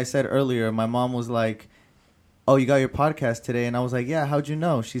 Like I said earlier, my mom was like, oh, you got your podcast today? And I was like, yeah, how'd you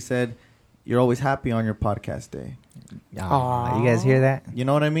know? She said, you're always happy on your podcast day. Aww. You guys hear that? You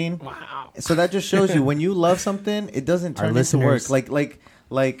know what I mean? Wow. So that just shows you when you love something, it doesn't turn into work.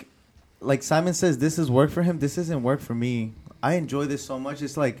 Like Simon says, this is work for him. This isn't work for me. I enjoy this so much.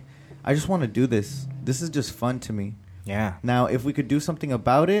 It's like, I just want to do this. This is just fun to me. Yeah. Now, if we could do something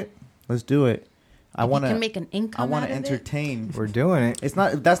about it, let's do it. I want to make an income. I want to entertain. We're doing it. It's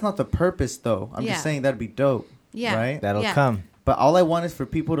not. That's not the purpose, though. I'm just saying that'd be dope. Yeah. Right. That'll come. But all I want is for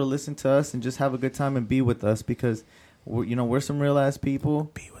people to listen to us and just have a good time and be with us because, we're some real ass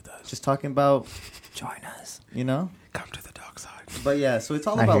people. Be with us. Just talking about. Join us. You know. Come to the dark side. But yeah, so it's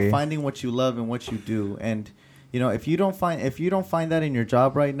all about finding what you love and what you do, and if you don't find that in your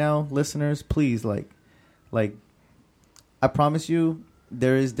job right now, listeners, please like, I promise you,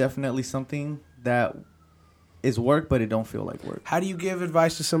 there is definitely something that is work, but it don't feel like work. How do you give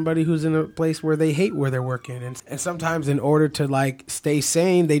advice to somebody who's in a place where they hate where they're working? And sometimes in order to, like, stay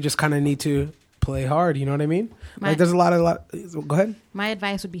sane, they just kind of need to play hard. You know what I mean? Like, there's a lot. Go ahead. My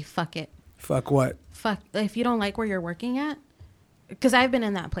advice would be fuck it. Fuck what? Fuck. If you don't like where you're working at, because I've been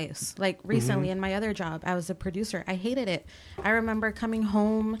in that place. Like, recently in my other job, I was a producer. I hated it. I remember coming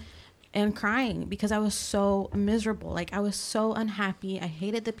home and crying because I was so miserable. Like, I was so unhappy. I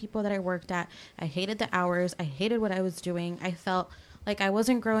hated the people that I worked at. I hated the hours. I hated what I was doing. I felt like I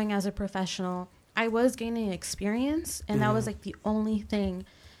wasn't growing as a professional. I was gaining experience, and that was like the only thing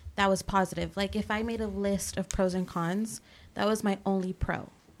that was positive. Like, if I made a list of pros and cons, that was my only pro.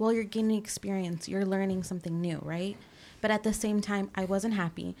 Well, you're gaining experience. You're learning something new, right? But at the same time, I wasn't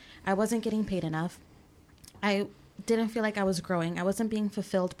happy. I wasn't getting paid enough. I didn't feel like I was growing. I wasn't being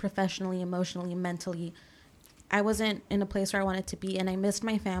fulfilled professionally, emotionally, mentally. I wasn't in a place where I wanted to be, and I missed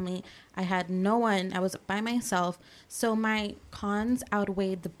my family. I had no one. I was by myself. So my cons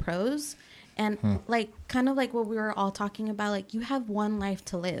outweighed the pros. And like, kind of like what we were all talking about, like, you have one life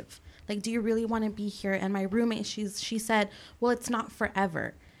to live. Like, do you really want to be here? And my roommate, she said, well, it's not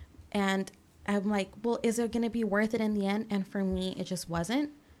forever. And I'm like, well, is it going to be worth it in the end? And for me, it just wasn't.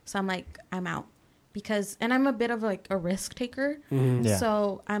 So I'm like, I'm out. Because, and I'm a bit of like a risk taker. Mm-hmm. Yeah.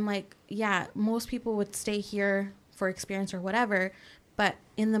 So I'm like, yeah, most people would stay here for experience or whatever. But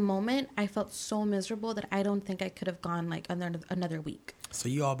in the moment, I felt so miserable that I don't think I could have gone like another week. So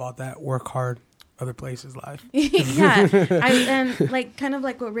you all about that work hard, other places life. Yeah. And like, kind of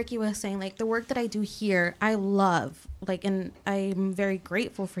like what Ricky was saying, like the work that I do here, I love. Like, and I'm very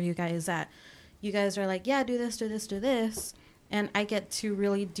grateful for you guys that you guys are like, yeah, do this, do this, do this. And I get to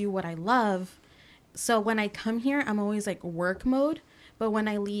really do what I love. So when I come here, I'm always like work mode. But when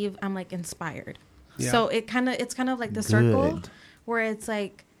I leave, I'm like inspired. Yeah. So it's kind of like the circle where it's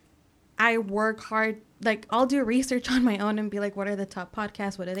like, I work hard. Like, I'll do research on my own and be like, what are the top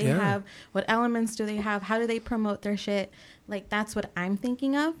podcasts? What do they have? What elements do they have? How do they promote their shit? Like, that's what I'm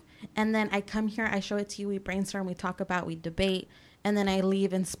thinking of. And then I come here, I show it to you, we brainstorm, we talk about, we debate. And then I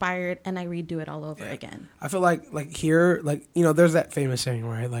leave inspired and I redo it all over again. I feel like here, like, you know, there's that famous saying,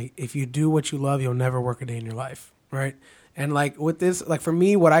 right? Like, if you do what you love, you'll never work a day in your life, right? And like with this, like for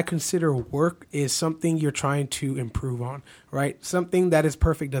me, what I consider work is something you're trying to improve on, right? Something that is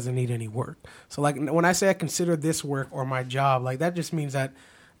perfect doesn't need any work. So like when I say I consider this work or my job, like that just means that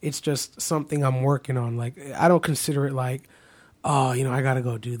it's just something I'm working on. Like I don't consider it like, oh, you know, I got to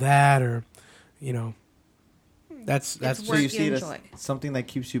go do that or, you know, that's so you see it as something that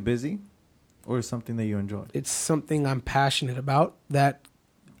keeps you busy or something that you enjoy? It's something I'm passionate about that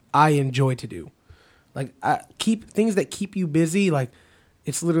I enjoy to do. Like keep things that keep you busy. Like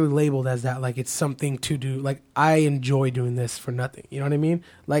it's literally labeled as that. Like it's something to do. Like I enjoy doing this for nothing. You know what I mean?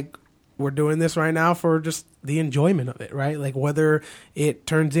 Like we're doing this right now for just the enjoyment of it, right? Like whether it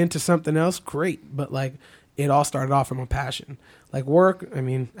turns into something else, great. But like it all started off from a passion. Like work. I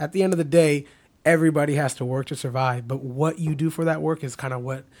mean, at the end of the day, everybody has to work to survive. But what you do for that work is kind of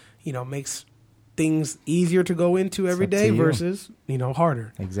what, you know, makes things easier to go into every day versus, you know,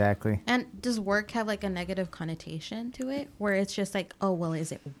 harder. Exactly. And does work have like a negative connotation to it where it's just like, oh, well,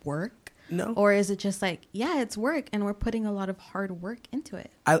 is it work? No. Or is it just like, yeah, it's work and we're putting a lot of hard work into it?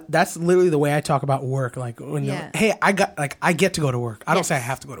 That's literally the way I talk about work. Like, when hey, I get to go to work. I don't say I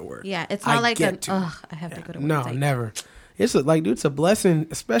have to go to work. Yeah. It's not like I have to go to work. No, like, never. It's like, dude, it's a blessing,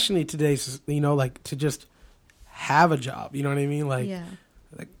 especially today's, you know, like to just have a job. You know what I mean? Like,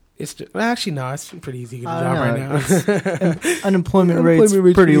 like it's just, well, actually, no, it's pretty easy to get a job right now. Unemployment rate's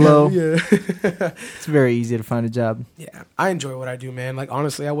pretty low. Yeah. It's very easy to find a job. Yeah. I enjoy what I do, man. Like,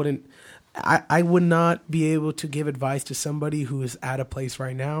 honestly, I would not be able to give advice to somebody who is at a place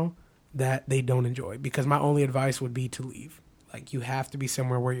right now that they don't enjoy, because my only advice would be to leave. Like, you have to be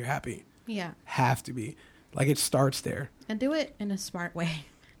somewhere where you're happy. Yeah. Have to be. Like, it starts there. And do it in a smart way.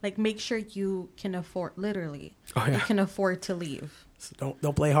 Like, make sure you can afford, literally, you can afford to leave. So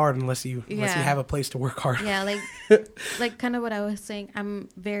don't play hard unless you have a place to work hard. Yeah, like kind of what I was saying. I'm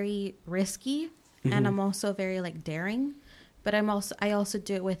very risky, and I'm also very like daring, but I also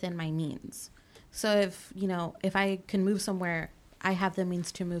do it within my means. So if I can move somewhere, I have the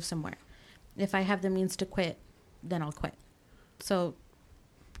means to move somewhere. If I have the means to quit, then I'll quit. So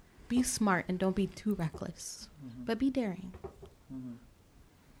be smart and don't be too reckless, but be daring.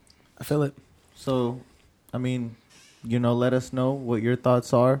 I feel it. So, I mean, you know, let us know what your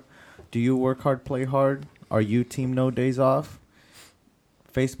thoughts are. Do you work hard, play hard? Are you team no days off?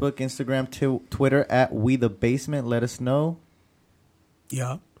 Facebook, Instagram, Twitter at We The Basement. Let us know.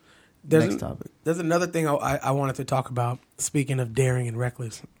 Yeah. Next topic. There's another thing I wanted to talk about. Speaking of daring and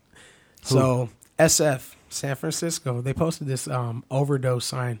reckless. So SF, San Francisco, they posted this overdose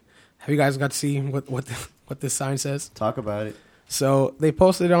sign. Have you guys got to see what this sign says? Talk about it. So they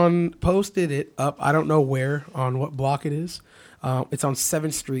posted it up. I don't know where, on what block it is. It's on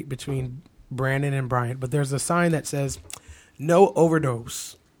 7th Street between Brandon and Bryant. But there's a sign that says, "No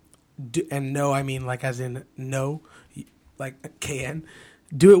overdose." And no, I mean like as in no, like KN.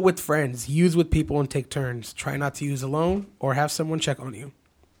 Do it with friends. Use with people and take turns. Try not to use alone or have someone check on you.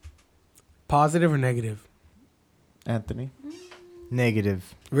 Positive or negative? Anthony?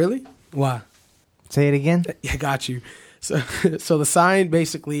 Negative. Really? Why? Say it again. Yeah, got you. So the sign,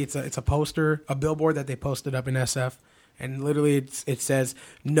 basically, it's a poster, a billboard that they posted up in SF. And literally it says,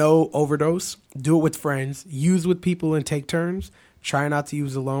 no overdose. Do it with friends. Use with people and take turns. Try not to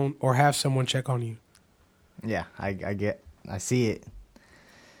use alone or have someone check on you. Yeah, I see it.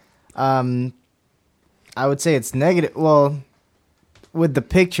 I would say it's negative. Well, with the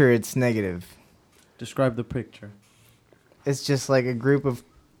picture, it's negative. Describe the picture. It's just like a group of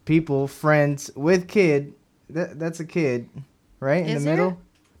people, friends with kid. That's a kid, right? In the middle.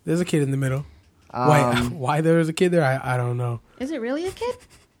 There's a kid in the middle. Why there's a kid there? I don't know. Is it really a kid?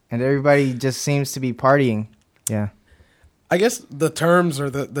 And everybody just seems to be partying. Yeah. I guess the terms or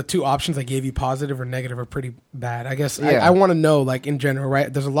the two options I gave you, positive or negative, are pretty bad. I guess Yeah. I want to know, like, in general,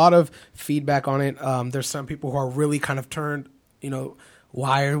 right? There's a lot of feedback on it. There's some people who are really kind of turned,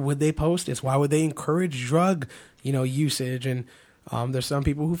 why would they post this? Why would they encourage drug, usage? And there's some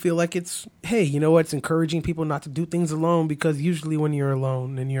people who feel like it's, hey, it's encouraging people not to do things alone, because usually when you're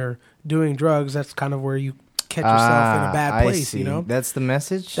alone and you're doing drugs, that's kind of where you catch yourself in a bad place, That's the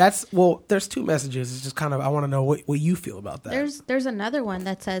message? There's two messages. It's just kind of, I want to know what you feel about that. There's another one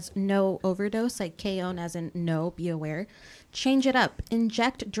that says no overdose, like KO as in no, be aware. Change it up.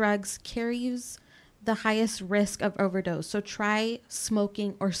 Inject drugs carries the highest risk of overdose. So try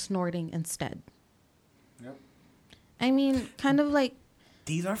smoking or snorting instead. Yep. I mean, kind of like,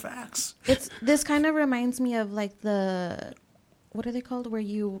 these are facts. This kind of reminds me of like what are they called? Where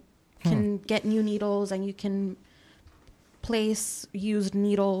you can get new needles and you can place used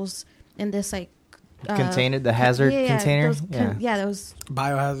needles in this like container, the hazard container. Those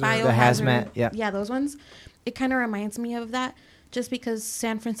biohazard, the hazmat. Yeah, those ones. It kind of reminds me of that, just because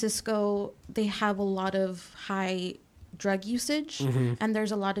San Francisco, they have a lot of high drug usage, and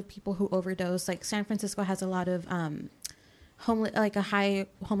there's a lot of people who overdose. Like San Francisco has a lot of homeless, like a high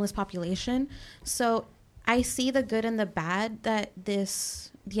homeless population. So I see the good and the bad that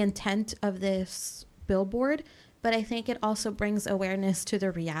the intent of this billboard, but I think it also brings awareness to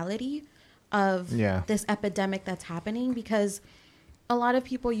the reality of this epidemic that's happening, because a lot of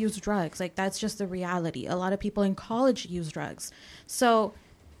people use drugs. Like, that's just the reality. A lot of people in college use drugs. So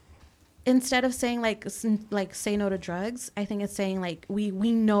instead of saying like say no to drugs, I think it's saying like, we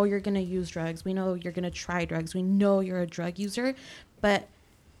know you're going to use drugs. We know you're going to try drugs. We know you're a drug user,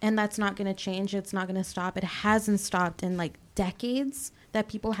 and that's not going to change. It's not going to stop. It hasn't stopped in like decades that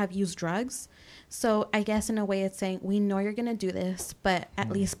people have used drugs. So I guess in a way it's saying, we know you're going to do this, but at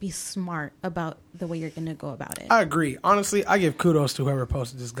least be smart about the way you're going to go about it. I agree. Honestly, I give kudos to whoever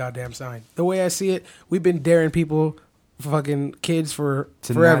posted this goddamn sign. The way I see it, we've been daring people, fucking kids, to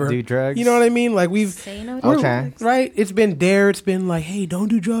forever. Not do drugs. You know what I mean? Like, say no to drugs. Right? It's been it's been like, hey, don't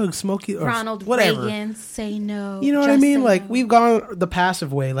do drugs, smoke it, or Ronald whatever. Reagan, say no. You know what I mean? Like, no. we've gone the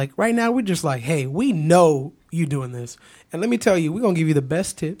passive way. Like, right now, we're just like, hey, we know you doing this. And let me tell you, we're going to give you the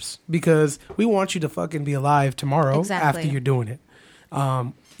best tips, because we want you to fucking be alive tomorrow after you're doing it.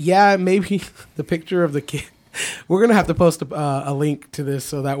 Maybe the picture of the kid. We're going to have to post a link to this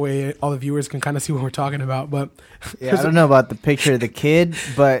so that way all the viewers can kind of see what we're talking about. But I don't know about the picture of the kid,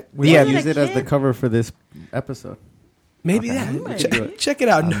 but we use it as the cover for this episode. Maybe check it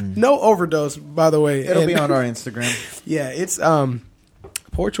out. No overdose, by the way. It'll be on our Instagram. Yeah, it's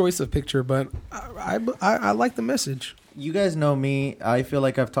poor choice of picture, but I like the message. You guys know me. I feel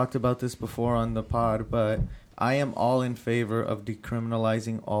like I've talked about this before on the pod, but I am all in favor of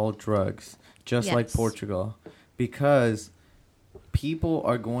decriminalizing all drugs, just like Portugal, because people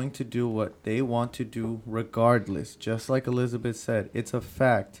are going to do what they want to do regardless. Just like Elizabeth said, it's a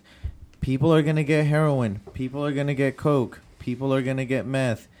fact. People are going to get heroin. People are going to get coke. People are going to get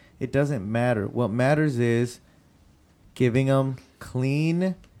meth. It doesn't matter. What matters is giving them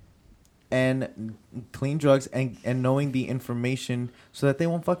clean drugs and knowing the information so that they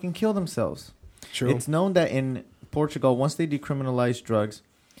won't fucking kill themselves. True. It's known that in Portugal, once they decriminalized drugs,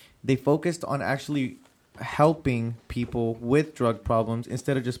 they focused on actually helping people with drug problems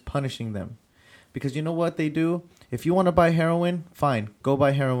instead of just punishing them. Because you know what they do? If you want to buy heroin, fine, go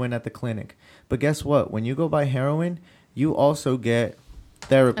buy heroin at the clinic. But guess what? When you go buy heroin, you also get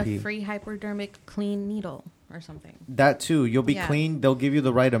therapy. A free hypodermic clean needle or something. That too. You'll be clean. They'll give you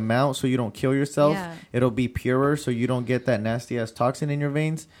the right amount so you don't kill yourself. Yeah. It'll be purer so you don't get that nasty ass toxin in your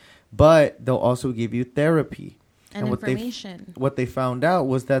veins. But they'll also give you therapy. And information. What they found out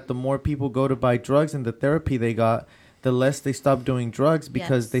was that the more people go to buy drugs and the therapy they got, the less they stopped doing drugs,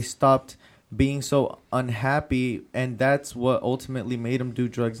 because they stopped being so unhappy, and that's what ultimately made them do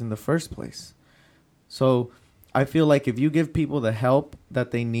drugs in the first place. So I feel like if you give people the help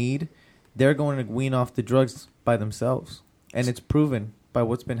that they need, they're going to wean off the drugs by themselves. And it's proven by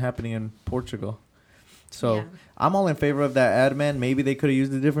what's been happening in Portugal. So Yeah. I'm all in favor of that ad, man. Maybe they could have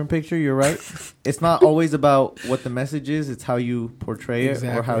used a different picture. You're right. It's not always about what the message is. It's how you portray it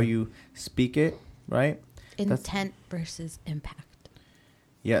or how you speak it, right? Intent versus impact.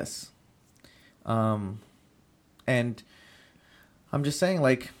 Yes. And I'm just saying,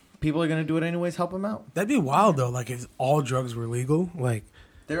 like, people are going to do it anyways. Help them out. That'd be wild, though. Like, if all drugs were legal, like...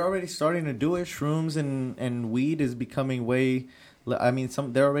 They're already starting to do it. Shrooms and weed is becoming way... I mean,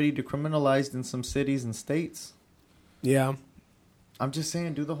 they're already decriminalized in some cities and states. Yeah. I'm just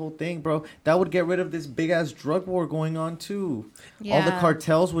saying, do the whole thing, bro. That would get rid of this big-ass drug war going on, too. Yeah. All the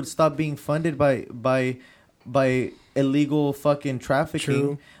cartels would stop being funded by illegal fucking trafficking.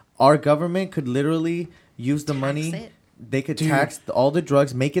 True. Our government could literally use the money. it. They could tax all the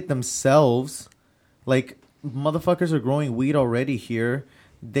drugs, make it themselves. Like, motherfuckers are growing weed already here.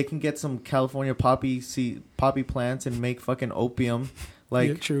 They can get some California poppy plants and make fucking opium. Like,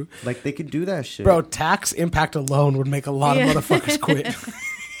 Yeah, true. Like, they could do that shit. Bro, tax impact alone would make a lot of motherfuckers quit.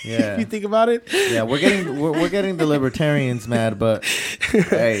 Yeah. If you think about it. Yeah, we're getting the libertarians mad, but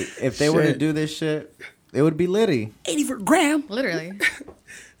hey, if they were to Shit. do this shit, it would be litty. 80 for a gram. Literally.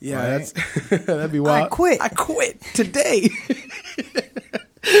 Yeah, Right? that'd be wild. quit. I quit today.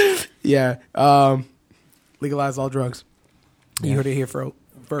 Yeah. Legalize all drugs. You heard it here first.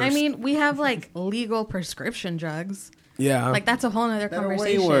 I mean, we have like legal prescription drugs. Yeah. Like that's a whole nother That are way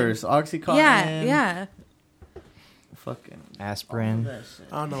conversation. worse. Oxycontin. Yeah. Fucking Aspirin. that shit.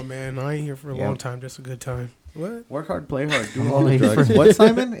 I don't know, man. I ain't here for a Yeah. long time. Just a good time. What? Work hard, play hard. Do I'm all the only drugs. for- What,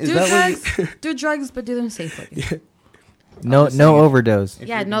 Simon? Is Do that drugs. Do drugs, but do them safely. No just saying. overdose. If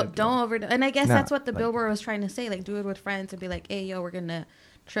Yeah, you're no, gonna do don't overdose. And I guess No, that's what the like- billboard was trying to say. Like, do it with friends and be like, hey, yo, we're going to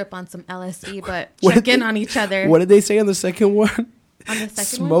trip on some LSD, but What check did in they- on each other. What did they say on the second one? On the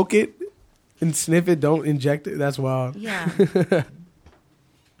second one? Smoke it and sniff it. Don't inject it. That's wild. Yeah.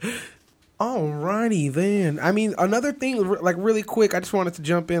 Alrighty then. I mean, another thing, like really quick. I just wanted to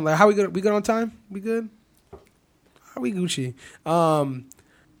jump in. Like, how we good? We good on time? We good? How we Gucci?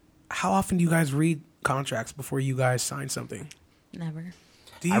 How often do you guys read contracts before you guys sign something? Never.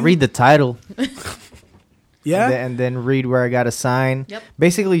 Do you? I read the title. Yeah. And then read where I got to sign. Yep.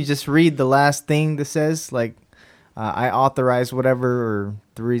 Basically, you just read the last thing that says, like, I authorize whatever or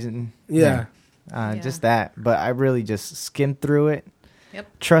the reason. Yeah. Yeah. Just that. But I really just skim through it.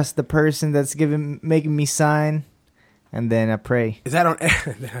 Yep. Trust the person that's making me sign. And then I pray. Is that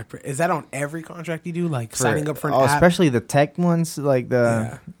on every contract you do? Like signing up for an app? Especially the tech ones, like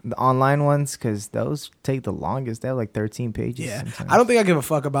Yeah. the online ones, because those take the longest. They have like 13 pages. Yeah, sometimes. I don't think I give a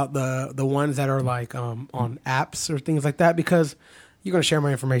fuck about the ones that are like on apps or things like that because you're gonna share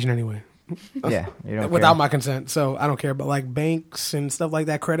my information anyway. Yeah, you don't Without care. my consent, so I don't care. But like banks and stuff like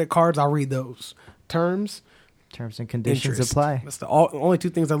that, credit cards, I'll read those terms. Terms and conditions Interest. apply. That's the only two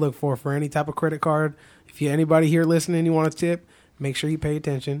things I look for any type of credit card. If you anybody here listening, you want to tip, make sure you pay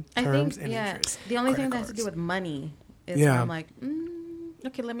attention. I Terms think, and yeah, interest. the only thing Credit that has to do cards. with money is Yeah. where I'm like,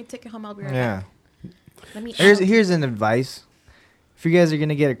 okay, let me take it home. I'll be right Yeah. back. Let me Here's an advice. If you guys are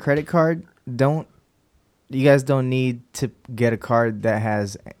gonna get a credit card, you guys don't need to get a card that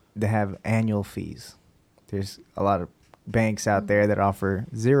have annual fees. There's a lot of banks out there that offer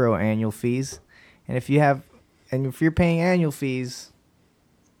 0 annual fees, and if you're paying annual fees,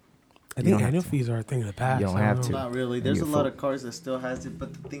 I you think don't have annual to. fees are a thing of the past. You don't I have know. to. Not really. And There's a you're lot full. of cars that still has it,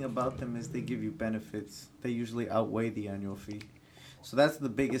 but the thing about them is they give you benefits. They usually outweigh the annual fee. So that's the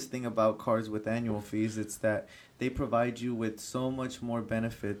biggest thing about cards with annual fees. It's that they provide you with so much more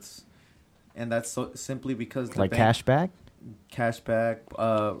benefits, and that's simply because the like bank,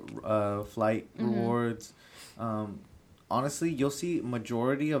 cashback. flight rewards. Honestly, you'll see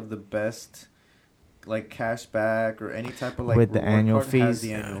majority of the best like cashback or any type of like With the reward annual card has fees.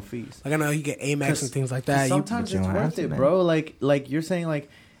 the annual fees. Like I know you get Amex 'Cause- and things like 'Cause that. sometimes But you it's don't have worth to, it, man. bro. Like you're saying, like,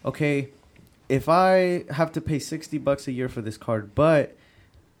 okay, if I have to pay $60 a year for this card, but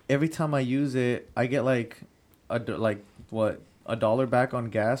every time I use it, I get like $1 back on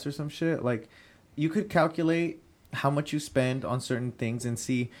gas or some shit. Like, you could calculate how much you spend on certain things and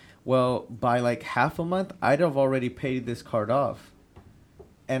see, well, by like half a month, I'd have already paid this card off,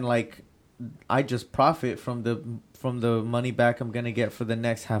 and like, I just profit from the money back I'm gonna get for the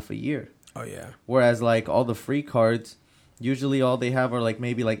next half a year. Oh yeah. Whereas like all the free cards, usually all they have are like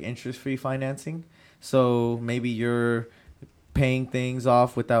maybe like interest-free financing. So maybe you're paying things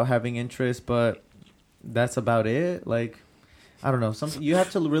off without having interest, but that's about it. Like, I don't know. You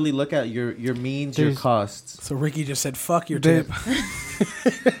have to really look at your means, your costs. So Ricky just said, "Fuck your tip."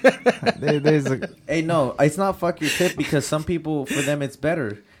 Hey, no, it's not fuck your tip because some people, for them, it's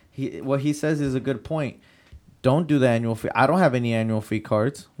better. What he says is a good point. Don't do the annual fee. I don't have any annual fee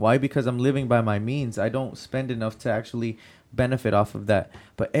cards. Why? Because I'm living by my means. I don't spend enough to actually benefit off of that.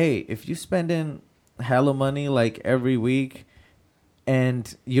 But hey, if you spend in hella money like every week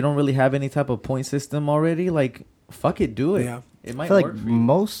and you don't really have any type of point system already, like fuck it, do it. Yeah. It might I feel work like for you.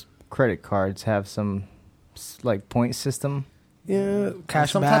 most credit cards have some like point system. Yeah,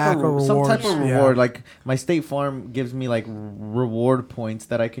 cash some back type or of, some rewards. type of reward. Like my State Farm gives me like reward points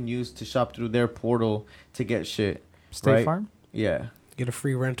that I can use to shop through their portal to get shit. State right? Farm? Yeah, Get a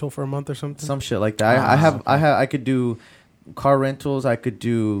free rental for a month or something. some shit like that. I could do car rentals. I could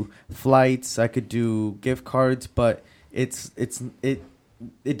do flights. I could do gift cards, but it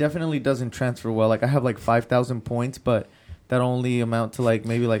definitely doesn't transfer well. Like I have like 5,000 points, but that only amount to like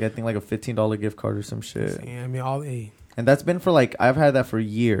maybe like I think like a $15 gift card or some shit. Yeah, I mean all a. And that's been for like I've had that for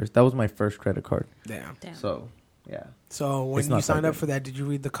years. That was my first credit card. Damn. So yeah. So when It's not you signed that up good. for that, did you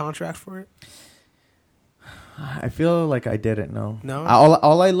read the contract for it? I feel like I didn't know. No?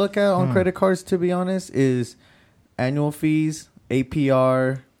 All I look at on credit cards, to be honest, is annual fees,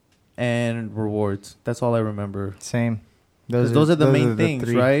 APR, and rewards. That's all I remember. Same. Those are the main things,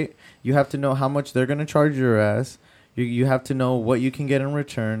 three. right? You have to know how much they're gonna charge your ass. You have to know what you can get in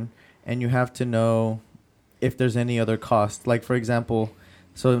return, and you have to know if there's any other cost. Like for example,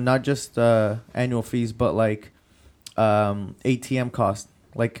 so not just annual fees, but like ATM cost.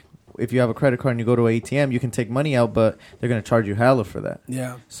 Like if you have a credit card and you go to an ATM, you can take money out, but they're gonna charge you hella for that.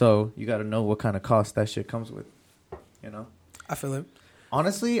 Yeah, So you got to know what kind of cost that shit comes with. You know. I feel it.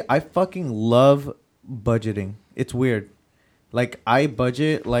 Honestly, I fucking love budgeting. It's weird. Like I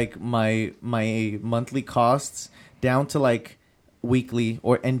budget like my monthly costs down to like weekly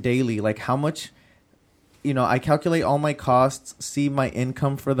and daily. Like how much, I calculate all my costs, see my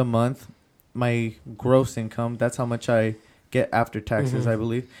income for the month, my gross income. That's how much I get after taxes, I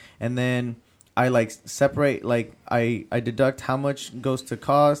believe. And then I like separate, like I deduct how much goes to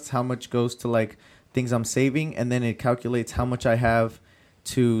costs, how much goes to like things I'm saving, and then it calculates how much I have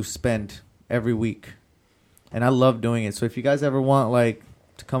to spend every week. And I love doing it. So if you guys ever want like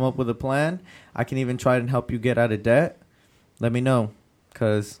to come up with a plan, I can even try and help you get out of debt. Let me know,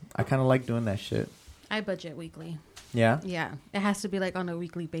 because I kind of like doing that shit. I budget weekly. Yeah? Yeah, it has to be like on a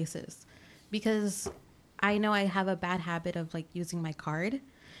weekly basis, because I know I have a bad habit of like using my card,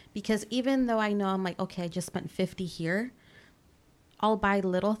 because even though I know I'm like, okay, I just spent 50 here, I'll buy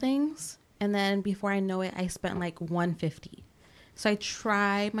little things, and then before I know it, I spent like 150. So I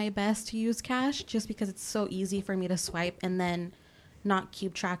try my best to use cash just because it's so easy for me to swipe and then not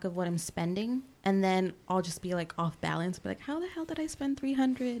keep track of what I'm spending. And then I'll just be like off balance, be like, how the hell did I spend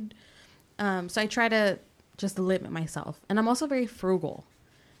 300? So I try to just limit myself. And I'm also very frugal.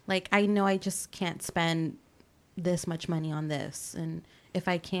 Like I know I just can't spend this much money on this. And if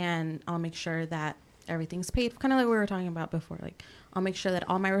I can, I'll make sure that everything's paid. Kind of like we were talking about before. Like I'll make sure that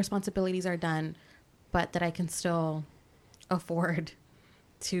all my responsibilities are done, but that I can still afford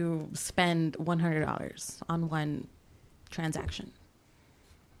to spend $100 on one transaction.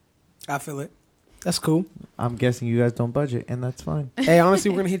 I feel it. That's cool. I'm guessing you guys don't budget, and that's fine. Hey,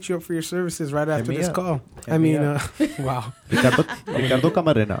 honestly, we're gonna hit you up for your services right after me this up. call. Hit me Wow. Ricardo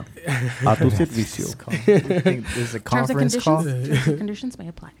Camarena, a tu servicio. This is a Terms and conference call. Terms and conditions may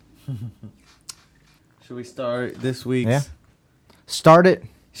apply. Should we start this week's? Yeah. Start it.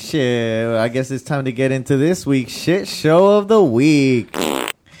 Shit, I guess it's time to get into this week's shit show of the week.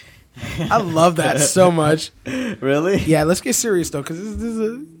 I love that so much. Really? Yeah, let's get serious though, because this is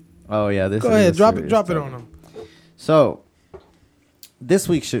a. Oh yeah, this. Go is ahead, a drop it serious on topic. them. So, this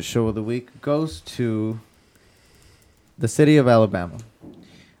week's shit show of the week goes to the city of Alabama.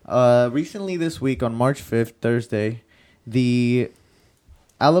 Recently this week, on March 5th, Thursday, the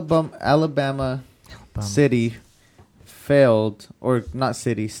Alabama city failed, or not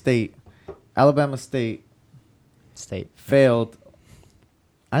city, state. Alabama state failed.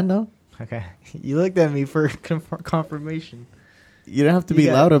 I know. Okay. You looked at me for confirmation. You don't have to be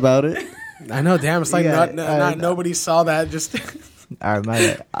got loud about it. I know, damn. It's like Yeah, nobody saw that. Just All right,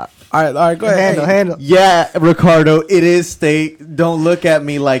 my all right. Go ahead. handle. Yeah, Ricardo, it is state. Don't look at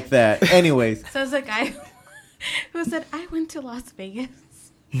me like that. Anyways. Says the guy who said, I went to Las Vegas.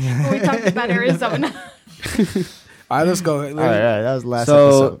 When we talked about Arizona. All right, let's go. All right, that was the last So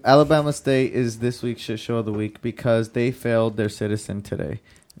episode. Alabama State is this week's shit show of the week because they failed their citizen today.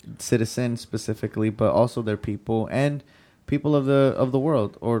 Citizen specifically, but also their people and people of the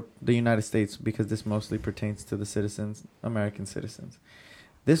world, or the United States, because this mostly pertains to the citizens, American citizens.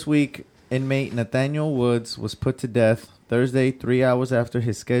 This week, inmate Nathaniel Woods was put to death Thursday, 3 hours after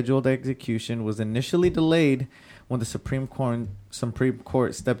his scheduled execution was initially delayed when the Supreme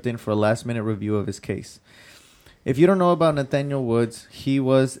Court stepped in for a last-minute review of his case. If you don't know about Nathaniel Woods, he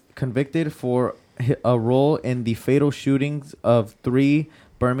was convicted for a role in the fatal shootings of 3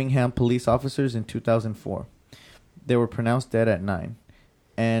 Birmingham police officers in 2004. They were pronounced dead at 9.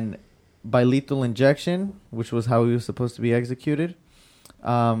 And by lethal injection, which was how he was supposed to be executed,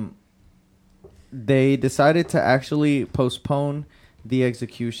 they decided to actually postpone the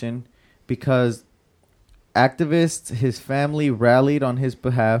execution because activists, his family, rallied on his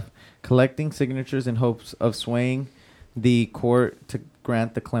behalf, collecting signatures in hopes of swaying the court to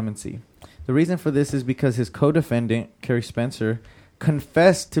grant the clemency. The reason for this is because his co-defendant, Kerry Spencer,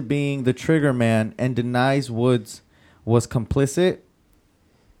 confessed to being the trigger man and denies Woods was complicit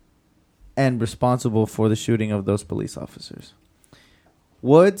and responsible for the shooting of those police officers.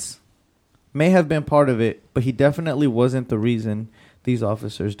 Woods may have been part of it, but he definitely wasn't the reason these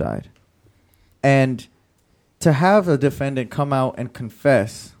officers died. And to have a defendant come out and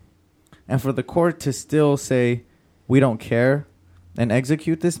confess, and for the court to still say, we don't care, and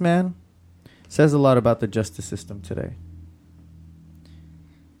execute this man, says a lot about the justice system today.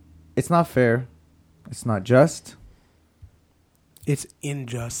 It's not fair. It's not just. It's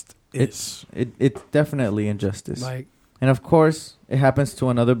unjust. It's definitely injustice. Like, and of course, it happens to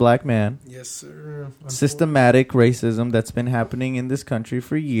another black man. yes, sir. Systematic racism that's been happening in this country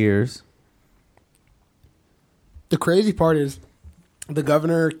for years. The crazy part is the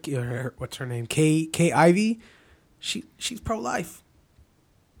governor, what's her name? Kay Ivey. She's pro-life,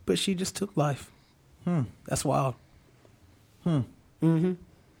 but she just took life. That's wild. Mm-hmm.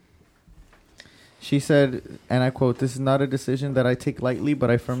 She said, and I quote, "This is not a decision that I take lightly, but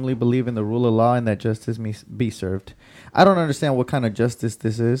I firmly believe in the rule of law and that justice be served." I don't understand what kind of justice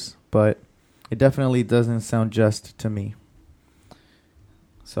this is, but it definitely doesn't sound just to me.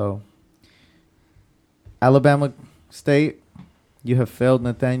 So, Alabama State, you have failed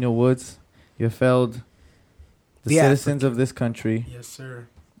Nathaniel Woods. You have failed the citizens of this country. Yes, sir.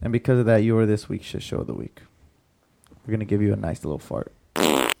 And because of that, you are this week's Shit Show of the Week. We're going to give you a nice little fart.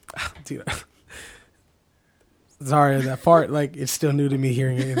 Dude. Sorry, that part, like, it's still new to me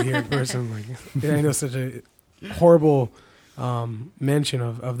hearing it here in person. Like, I know such a horrible mention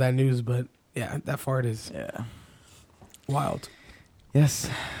of that news, but yeah, that fart is wild. Yes.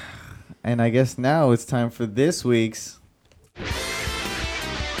 And I guess now it's time for this week's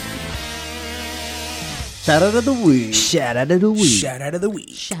Shout Out of the Week. Shout Out of the Week. Shout Out of the Week.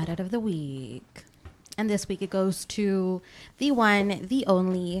 Shout Out of the Week. And this week it goes to the one, the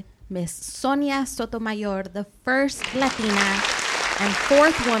only, Miss Sonia Sotomayor, the first Latina and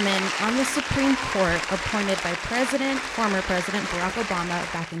fourth woman on the Supreme Court, appointed by former President Barack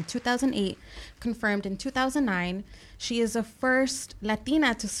Obama back in 2008, confirmed in 2009. She is the first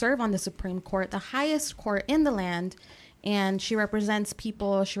Latina to serve on the Supreme Court, the highest court in the land, and she represents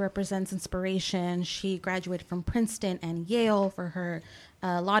people, she represents inspiration. She graduated from Princeton and Yale for her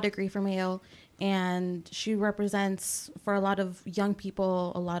law degree from Yale. And she represents, for a lot of young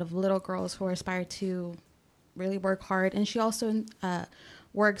people, a lot of little girls who aspire to really work hard. And she also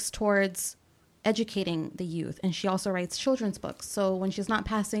works towards educating the youth. And she also writes children's books. So when she's not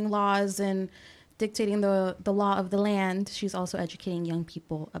passing laws and dictating the law of the land, she's also educating young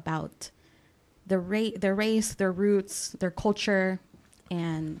people about their race, their roots, their culture,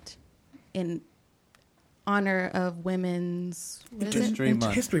 and in honor of Women's History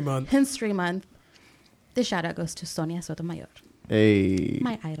Month. This shout out goes to Sonia Sotomayor. Hey.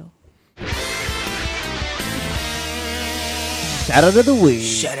 My idol. Shout Out of the Week.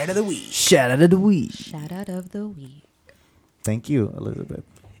 Shout Out of the Week. Shout Out of the Week. Shout out of the week. Thank you, Elizabeth.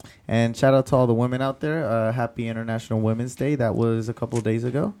 And shout out to all the women out there. Happy International Women's Day. That was a couple of days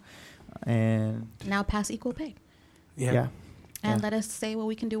ago. And Now pass equal pay. Yeah. And let us say what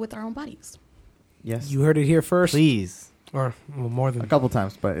we can do with our own bodies. Yes. You heard it here first. Please. Or more than A couple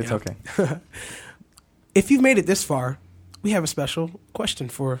times, but it's Yeah. okay. If you've made it this far, we have a special question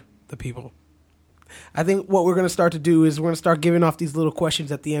for the people. I think what we're going to start to do is we're going to start giving off these little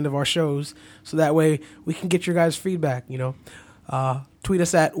questions at the end of our shows, so that way we can get your guys' feedback. Tweet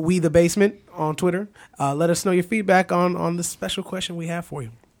us at WeTheBasement on Twitter. Let us know your feedback on the special question we have for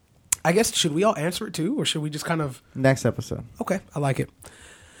you. I guess, should we all answer it too, or should we just kind of... Next episode. Okay, I like it.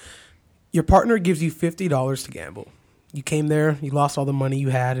 Your partner gives you $50 to gamble. You came there, you lost all the money you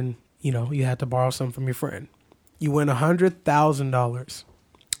had, and you had to borrow some from your friend. You win $100,000.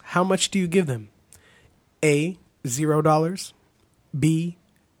 How much do you give them? A, $0, B,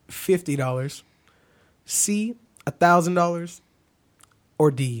 $50, C, $1,000,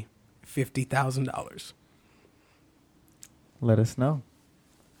 or D, $50,000? Let us know.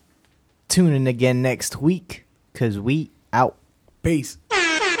 Tune in again next week, because we out. Peace.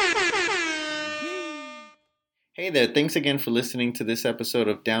 Hey there. Thanks again for listening to this episode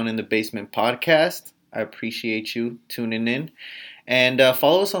of Down in the Basement podcast. I appreciate you tuning in. And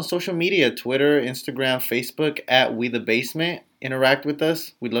follow us on social media, Twitter, Instagram, Facebook, at We The Basement. Interact with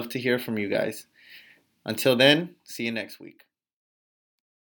us. We'd love to hear from you guys. Until then, see you next week.